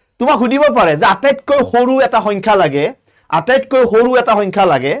তোমাক সুধিব পাৰে যে আটাইতকৈ সৰু এটা সংখ্যা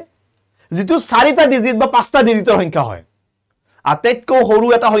লাগে যেটো 4টা ডিজিট বা 5টা ডিজিটৰ সংখ্যা হয় আটাইতকৈ সৰু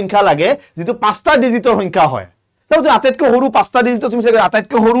এটা সংখ্যা লাগে যেটো 5টা ডিজিটৰ সংখ্যা হয় চাও আটাইতকৈ সৰু 5টা ডিজিট তুমি চাগে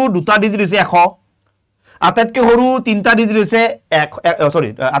আটাইতকৈ সৰু 2টা ডিজিট হৈছে 100 আটাইতকৈ সৰু 3টা ডিজিট হৈছে 1 সৰি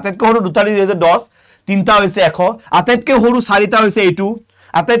আটাইতকৈ সৰু 2টা ডিজিট হৈছে 10 3টা হৈছে 100 আটাইতকৈ সৰু 4টা হৈছে এইটো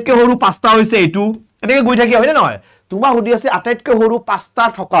আটাইতকৈ সৰু 5টা হৈছে এইটো এনেকৈ গৈ থাকি হয় নহয় তোমাক সুধি আছে আটাইতকৈ সৰু 5টা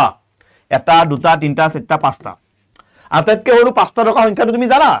থকা 1 2 3 4 5টা আটাইতকৈ সৰু 5টা থকা সংখ্যাটো তুমি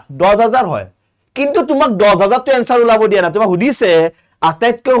জানা 10000 হয় কিন্তু তোমাক 10000 টো এনসার ওলাব দিয়া না তোমাক সুধিছে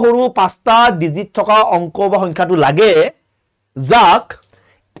আটাইতকৈ সৰু 5টা ডিজিট থকা অংক বা সংখ্যাটো লাগে যাক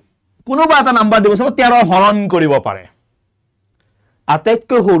কোনোবা এটা নাম্বার দিব সব 13 হৰণ কৰিব পাৰে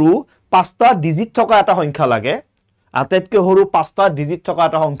আটাইতকৈ সৰু 5টা ডিজিট থকা এটা সংখ্যা লাগে আটাইতকৈ সৰু 5টা ডিজিট থকা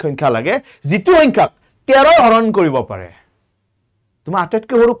এটা সংখ্যা লাগে যেটো সংখ্যা 13 হৰণ কৰিব পাৰে তুমি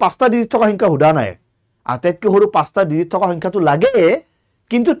আটাইতকৈ সৰু 5টা ডিজিট থকা সংখ্যা হুদা নাই আটাইতকৈ সৰু 5টা ডিজিট থকা সংখ্যাটো লাগে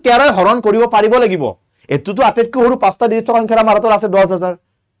কিন্তু 13 হৰণ কৰিব পাৰিব লাগিব এতুটো আটাইতকৈ সৰু 5টা ডিজিট থকা সংখ্যা আমাৰ হাতত আছে 10000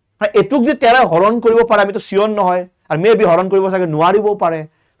 এতুক যে 13 হৰণ কৰিব পাৰে আমি তো সিয়ন নহয় আৰু মেবি হৰণ কৰিব চাগে নোৱাৰিবও পাৰে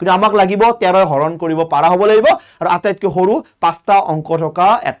কিন্তু আমাক লাগিব 13 হৰণ কৰিব পাৰা হ'ব লাগিব আৰু আটাইতকৈ সৰু 5টা অংক থকা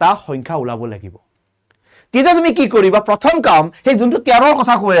এটা সংখ্যা ওলাব লাগিব তেতিয়া তুমি কি কৰিবা প্ৰথম কাম সেই যোনটো 13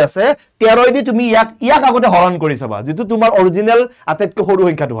 কথা কৈ আছে 13 দি তুমি ইয়াক আগতে হৰণ কৰি চাবা যেটো তোমাৰ অৰিজিনাল আটাইতকৈ সৰু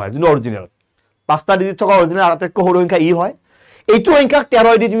সংখ্যাটো হয় যোনটো অৰিজিনাল 5টা ডিজিট থকা অৰিজিনাল আটাইতকৈ সৰু সংখ্যা ই হয় এইটো সংখ্যাক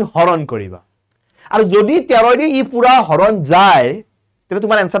 13 দি তুমি হৰণ কৰিবা আৰু যদি 13 দি ই পুৰা হৰণ যায় তেতিয়া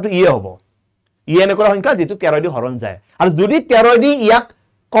তোমাৰ আনসাৰটো ই হ'ব ই এনেকুৱা সংখ্যা যেটো 13 দি হৰণ যায় আৰু যদি 13 দি ইয়াক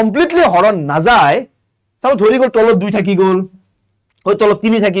কমপ্লিটলি হৰণ না যায় সব ধৰি গল তলত 2 থাকি গল ওই তলত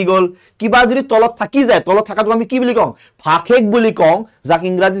 3 থাকি গল কিবা যদি তলত থাকি যায় তলত থাকাটো আমি কি বুলি কওঁ ভাগশেষ বুলি কওঁ যাক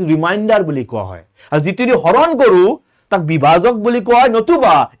ইংৰাজীত ৰিমাইন্ডাৰ বুলি কোৱা হয় আৰু যেটো দি হৰণ কৰো তাক বিভাজক বুলি কোৱা হয়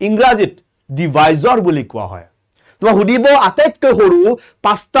নতুবা ইংৰাজীত ডিভাইজৰ বুলি কোৱা হয় তোমাক সুধিব আটাইতকৈ সৰু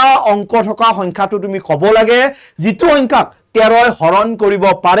 5টা অংক থকা সংখ্যাটো তুমি ক'ব লাগে যেটো সংখ্যাক 13 হৰণ কৰিব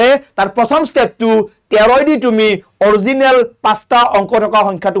পাৰে তাৰ প্ৰথম স্টেপটো 13 দি তুমি অৰিজিনাল 5টা অংক থকা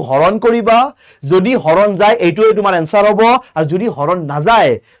সংখ্যাটো হৰণ কৰিবা যদি হৰণ যায় এইটোৱে তোমাৰ আনসাৰ হ'ব আৰু যদি হৰণ না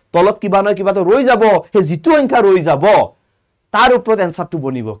যায় তলত কিবা নহয় কিবা তো ৰৈ যাব হে যেটো সংখ্যা ৰৈ যাব তাৰ ওপৰত আনসাৰটো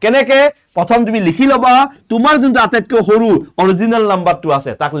বনিব কেনেকে প্ৰথম তুমি লিখি লবা তোমাৰ যোনটো আটাইতকৈ সৰু অৰিজিনাল নাম্বাৰটো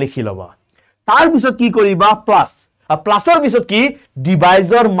আছে তাক লিখি লবা তাৰ পিছত কি কৰিবা প্লাস প্লাছৰ পিছত কি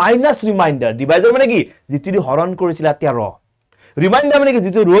ডিভাইজৰ মাইনাছ ৰিমাইণ্ডাৰ ডিভাইজৰ মানে কি যিটো হৰণ কৰিছিলা 13 ৰিমাইণ্ডাৰ মানে কি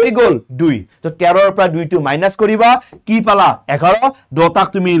যিটো ৰৈ গল 2 তো 13 ৰ পৰা 2 টো মাইনাছ কৰিবা কি পালা 11 দুটাক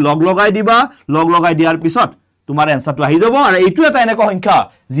তুমি লগ লগাই দিবা লগ লগাই দিয়াৰ পিছত তোমাৰ এনসাৰটো আহি যাব আৰু এইটো এটা এনেকা সংখ্যা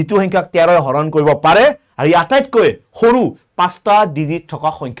যিটো সংখ্যাক 13 হৰণ কৰিব পাৰে আৰু আটাইতকৈ সৰু 5টা ডিজিট থকা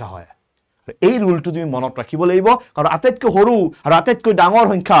সংখ্যা হয় এই ৰুলটো তুমি মনত ৰাখিব লাগিব কাৰণ আটাইতকৈ সৰু আৰু আটাইতকৈ ডাঙৰ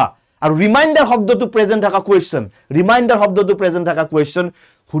সংখ্যা আৰু ৰিমাইণ্ডাৰ শব্দটো প্ৰেজেন্ট থকা কোৱেশ্চন ৰিমাইণ্ডাৰ শব্দটো প্ৰেজেন্ট থকা কোৱেশ্চন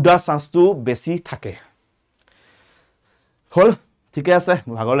হুডাৰ চান্সটো বেছি থাকে হল ঠিকে আছে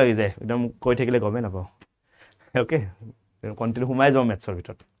ভাগৰ লাগি যায় একদম কৈ থাকিলে গমে নাপাও ওকে কন্টিনিউ সোমাই যাও মেথছৰ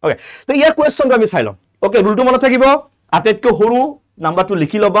ভিতৰত ওকে তো ইয়াৰ কোৱেশ্চনটো আমি চাই লম ওকে ৰুলটো মনত থাকিব আটাইতকৈ সৰু নাম্বাৰটো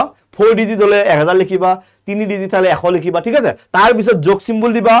লিখি লবা 4 ডিজিট হলে 1000 লিখিবা 3 ডিজিট হলে 100 লিখিবা ঠিক আছে তাৰ পিছত যোগ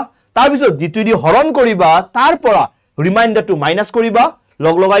সিম্বল দিবা তাৰ পিছত যিটো দি হৰণ কৰিবা তাৰ পৰা ৰিমাইণ্ডাৰটো মাইনাছ কৰিবা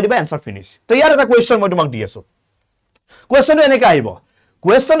লগ লগাই দিবা এনসাৰ ফিনিশ তো ইয়াৰ এটা কোৱেশ্চন মই তোমাক দি আছো কোৱেশ্চনটো এনেকা আহিব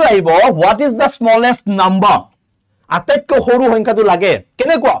কোৱেশ্চনটো আহিব what is the smallest number আটাইতকৈ সৰু সংখ্যাটো লাগে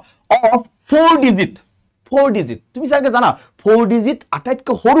কেনেকুৱা অফ 4 ডিজিট তুমি চাগে জানা 4 ডিজিট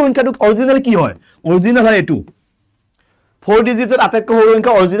আটাইতকৈ সৰু সংখ্যাটো অৰিজিনাল কি হয় অৰিজিনাল হয় এটো 4 ডিজিটৰ আটাইতকৈ সৰু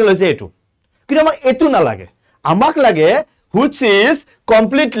সংখ্যা অৰিজিনাল হৈছে এটো কিন্তু আমাক এটো না লাগে আমাক লাগে which is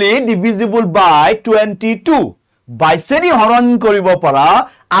completely divisible by 22 বাইছেৰি হৰণ কৰিব পৰা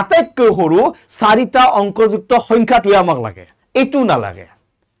আটাইতকৈ সৰু 4টা অংকযুক্ত সংখ্যাটোৱে আমাক লাগে এটো না লাগে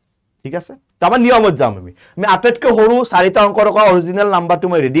ঠিক আছে তাবা নিয়মত যাম আমি আটাইতকৈ সৰু 4টা অংকৰ অৰিজিনাল নাম্বাৰটো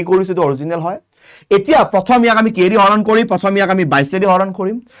মই ৰেডি কৰিছো তো অৰিজিনাল হয় এতিয়া প্ৰথম ইয়াক আমি কেৰি হৰণ কৰি প্ৰথম ইয়াক আমি 22 হৰণ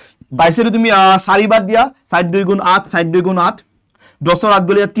কৰিম 22 তুমি 4 বাৰ দিয়া 4 2 গুণ 8 4 2 গুণ 8 10 ৰ 8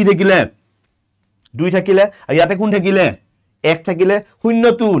 গলে ইয়াত কি থাকিলে 2 থাকিলে আৰু ইয়াতে কোন থাকিলে 1 থাকিলে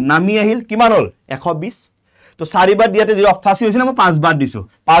শূন্যটো নামি আহিল কিমান হল 120 তো 4 বাৰ দিয়াতে যদি 88 হৈছিল মই 5 বাৰ দিছো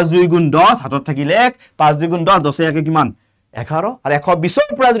 5 2 গুণ 10 হাতত থাকিলে 1 5 2 গুণ 10 10 একে কিমান 11 আৰু 120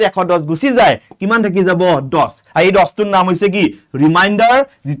 ৰ পৰা যদি 110 গুছি যায় কিমান থাকি যাব 10 আৰু এই 10 টোৰ নাম হৈছে কি ৰিমাইণ্ডাৰ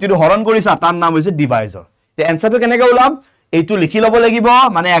যিটো হৰণ কৰিছা তাৰ নাম হৈছে ডিভাইজৰ তে এনসাৰটো কেনেকৈ ওলাম এইটো লিখি লব লাগিব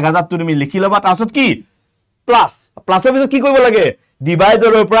মানে 1000 টো তুমি লিখি লবা তাৰছত কি প্লাছৰ পিছত কি কৰিব লাগে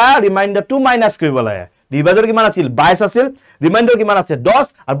ডিভাইজৰৰ পৰা ৰিমাইণ্ডাৰটো মাইনাছ কৰিব লাগে ডিভাইজৰ কিমান আছিল 22 আছিল ৰিমাইণ্ডাৰ কিমান আছে 10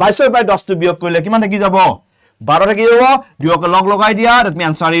 আৰু 22 ৰ পৰা 10 টো বিয়োগ কৰিলে কিমান থাকি যাব 12 থাকি যাব দুয়ক লগ লগাই দিয়া that means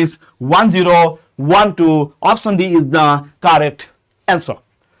answer is 1012 option D is the correct answer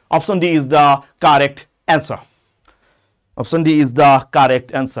option D is the correct answer option D is the correct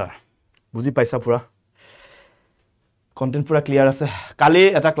answer বুজি পাইছা পুৰা কন্টেন্ট পুৰা ক্লিয়াৰ আছে কালি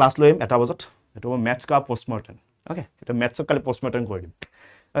এটা ক্লাস লইম এটা বজত এটো ম্যাথছ কা পোষ্টমৰ্টেম ওকে এটা ম্যাথছক কালি পোষ্টমৰ্টেম কৰি দিম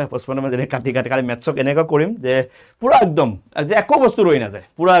পোষ্টমৰ্টেম মানে কাটি কালি ম্যাথছক এনেকা কৰিম যে পুৰা একদম যে একো বস্তু ৰৈ না যায়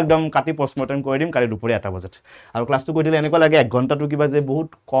পুৰা একদম কাটি পোষ্টমৰ্টেম কৰি দিম কালি দুপৰীয়া এটা বজত আৰু ক্লাসটো কৰি দিলে এনেকুৱা লাগে 1 ঘণ্টাটো কিবা যে বহুত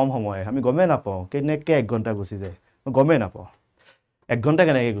কম সময় আমি গমে নাপাও কেনেকৈ 1 ঘণ্টা গুছি যায় গমে নাপাও 1 ঘণ্টা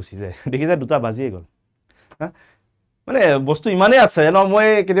কেনেকৈ গুছি যায় দেখি যায় 2টা বাজিয়ে গল মানে বস্তু ইমানে আছে ন মই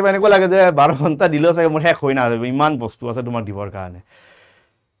কেতিয়াবা এনেকুৱা লাগে যে 12 ঘণ্টা দিলেও চাগে মোৰ শেষ হৈ না ইমান বস্তু আছে তোমাৰ দিবৰ কাৰণে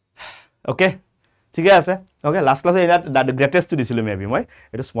ওকে ঠিক আছে ওকে লাষ্ট ক্লাসে এটা গ্ৰেটেস্ট দিছিলো মেবি মই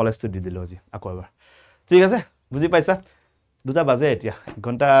এটা স্মলেস্ট দি দিলো আজি আকৌ এবাৰ ঠিক আছে বুজি পাইছা 2টা বাজে এতিয়া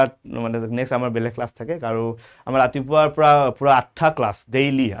ঘণ্টা মানে নেক্সট আমাৰ বেলেগ ক্লাস থাকে আৰু আমাৰ ৰাতিপুৱাৰ পৰা পুৰা 8টা ক্লাস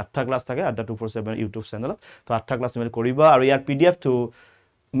ডেইলি 8টা ক্লাস থাকে ADRE 2.0 ইউটিউব চেনেলত তো 8টা ক্লাস তুমি কৰিবা আৰু ইয়াৰ পিডিএফ টো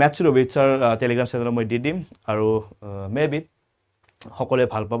ম্যাথছৰ অভিচাৰ টেলিগ্ৰাম চেনেলত মই দি দিম আৰু মেবি সকলে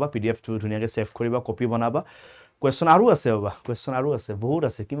ভাল পাবা পিডিএফ টো ধুনিয়াকৈ সেভ কৰিবা কপি বনাবা কোৱেশ্চন আৰু আছে বাবা কোৱেশ্চন আৰু আছে বহুত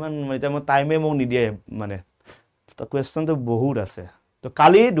আছে কিমান মানে মই টাইমে মোক নিদিয়ে মানে তো কোৱেশ্চন তো বহুত আছে তো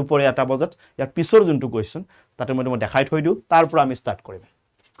কালি দুপৰীয়া 8টা বজাত ইয়াৰ পিছৰ যোনটো কোৱেশ্চন তাতে মই দেখাই থৈ দিও তাৰ পৰা আমি স্টাৰ্ট কৰিম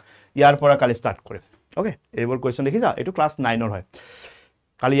ইয়াৰ পৰা কালি স্টাৰ্ট কৰিম ওকে এইবোৰ কোৱেশ্চন দেখিছা এটো ক্লাস 9 ৰ হয়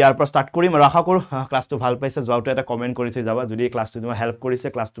কালি ইয়াৰ পৰা স্টাৰ্ট কৰিম আৰু আশা কৰো ক্লাসটো ভাল পাইছে যাওতে এটা কমেন্ট কৰি থৈ যাবা যদি এই ক্লাসটো তোমাক হেল্প কৰিছে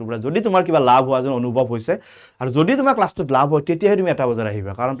ক্লাসটোৰ পৰা যদি তোমাৰ কিবা লাভ হোৱা যেন অনুভৱ হৈছে আৰু যদি তোমাৰ ক্লাসটোত লাভ হয় তেতিয়াহে তুমি 8টা বজাত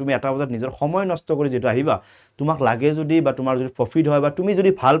আহিবা কাৰণ তুমি 8টা বজাত নিজৰ সময় নষ্ট কৰি যেটো আহিবা তোমাক লাগে যদি বা তোমাৰ যদি প্ৰফিট হয় বা তুমি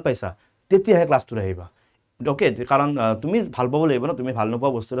যদি ভাল পাইছা তেতিয়াহে ক্লাসটোত আহিবা ওকে কাৰণ তুমি ভাল পাব লাগিব না তুমি ভাল নোপোৱা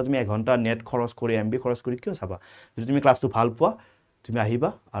বস্তুটা তুমি 1 ঘণ্টা নেট খৰচ কৰি এমবি খৰচ কৰি কিয় চাবা যদি তুমি ক্লাসটো ভাল পোৱা তুমি আহিবা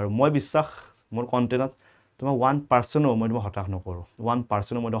আৰু মই বিশ্বাস মোৰ কন্টেন্টত তোমাক 1% মই তোমাক হতাশ নকৰো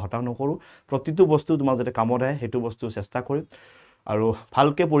 1% মই হতাশ নকৰো প্ৰতিটো বস্তু তোমাক যেতে কামত আহে হেতু বস্তু চেষ্টা কৰিম আৰু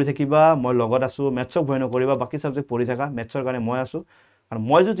ভালকে পঢ়ি থাকিবা মই লগত আছো ম্যাথছক ভয় নকৰিবা বাকি সাবজেক্ট পঢ়ি থাকা ম্যাথছৰ কাৰণে মই আছো আৰু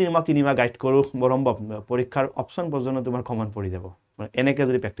মই যদি তোমাক তিনিমাহ গাইড কৰো বৰম্ব পৰীক্ষাৰ অপচন পৰ্যন্ত তোমাৰ কমন পৰি যাব মানে এনেকৈ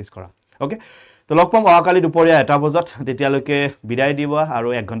যদি প্ৰেক্টিস কৰা ওকে তো লগ পাম অহাকালি দুপৰীয়া 1টা বজাত তেতিয়ালৈকে বিদায় দিব আৰু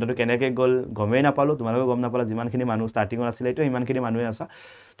 1 ঘণ্টাটো কেনেকৈ গল গমেই নাপালো তোমালোকে গম নাপালা যিমানখিনি মানুহ ষ্টাৰ্টিংত আছিল এইটো ইমানখিনি মানুহে আছে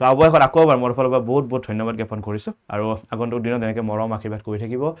তো আকৌ এবাৰ মোৰ ফালৰ পৰা বহুত বহুত ধন্যবাদ জ্ঞাপন কৰিছো আৰু আগন্তুক দিনত এনেকৈ মৰম আশীৰ্বাদ কৰি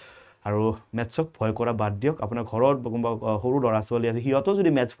থাকিব আৰু মেথছক ভয় কৰা বাদ দিয়ক আপোনাৰ ঘৰত কোনোবা সৰু ল'ৰা ছোৱালী আছে সিহঁতেও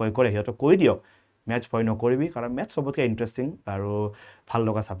যদি মেথছ ভয় কৰে সিহঁতক কৈ দিয়ক মেথছ ভয় নকৰিবি কাৰণ মেথছ চবতকৈ ইণ্টাৰেষ্টিং আৰু ভাল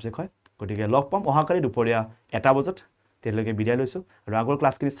লগা ছাবজেক্ট হয় গতিকে লগ পাম অহাকালি দুপৰীয়া 1টা বজাত তেতিয়ালৈকে বিদায় লৈছোঁ আৰু আগৰ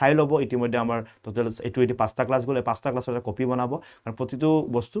ক্লাছখিনি চাই ল'ব ইতিমধ্যে আমাৰ টোটেল এইটো 5টা ক্লাছ গ'লে 5টা ক্লাছৰ এটা কপি বনাব কাৰণ প্ৰতিটো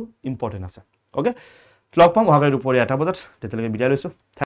বস্তু ইম্পৰ্টেণ্ট আছে অ'কে লগ পাম অহাকালি দুপৰীয়া 1টা বজাত তেতিয়ালৈকে বিদায় লৈছোঁ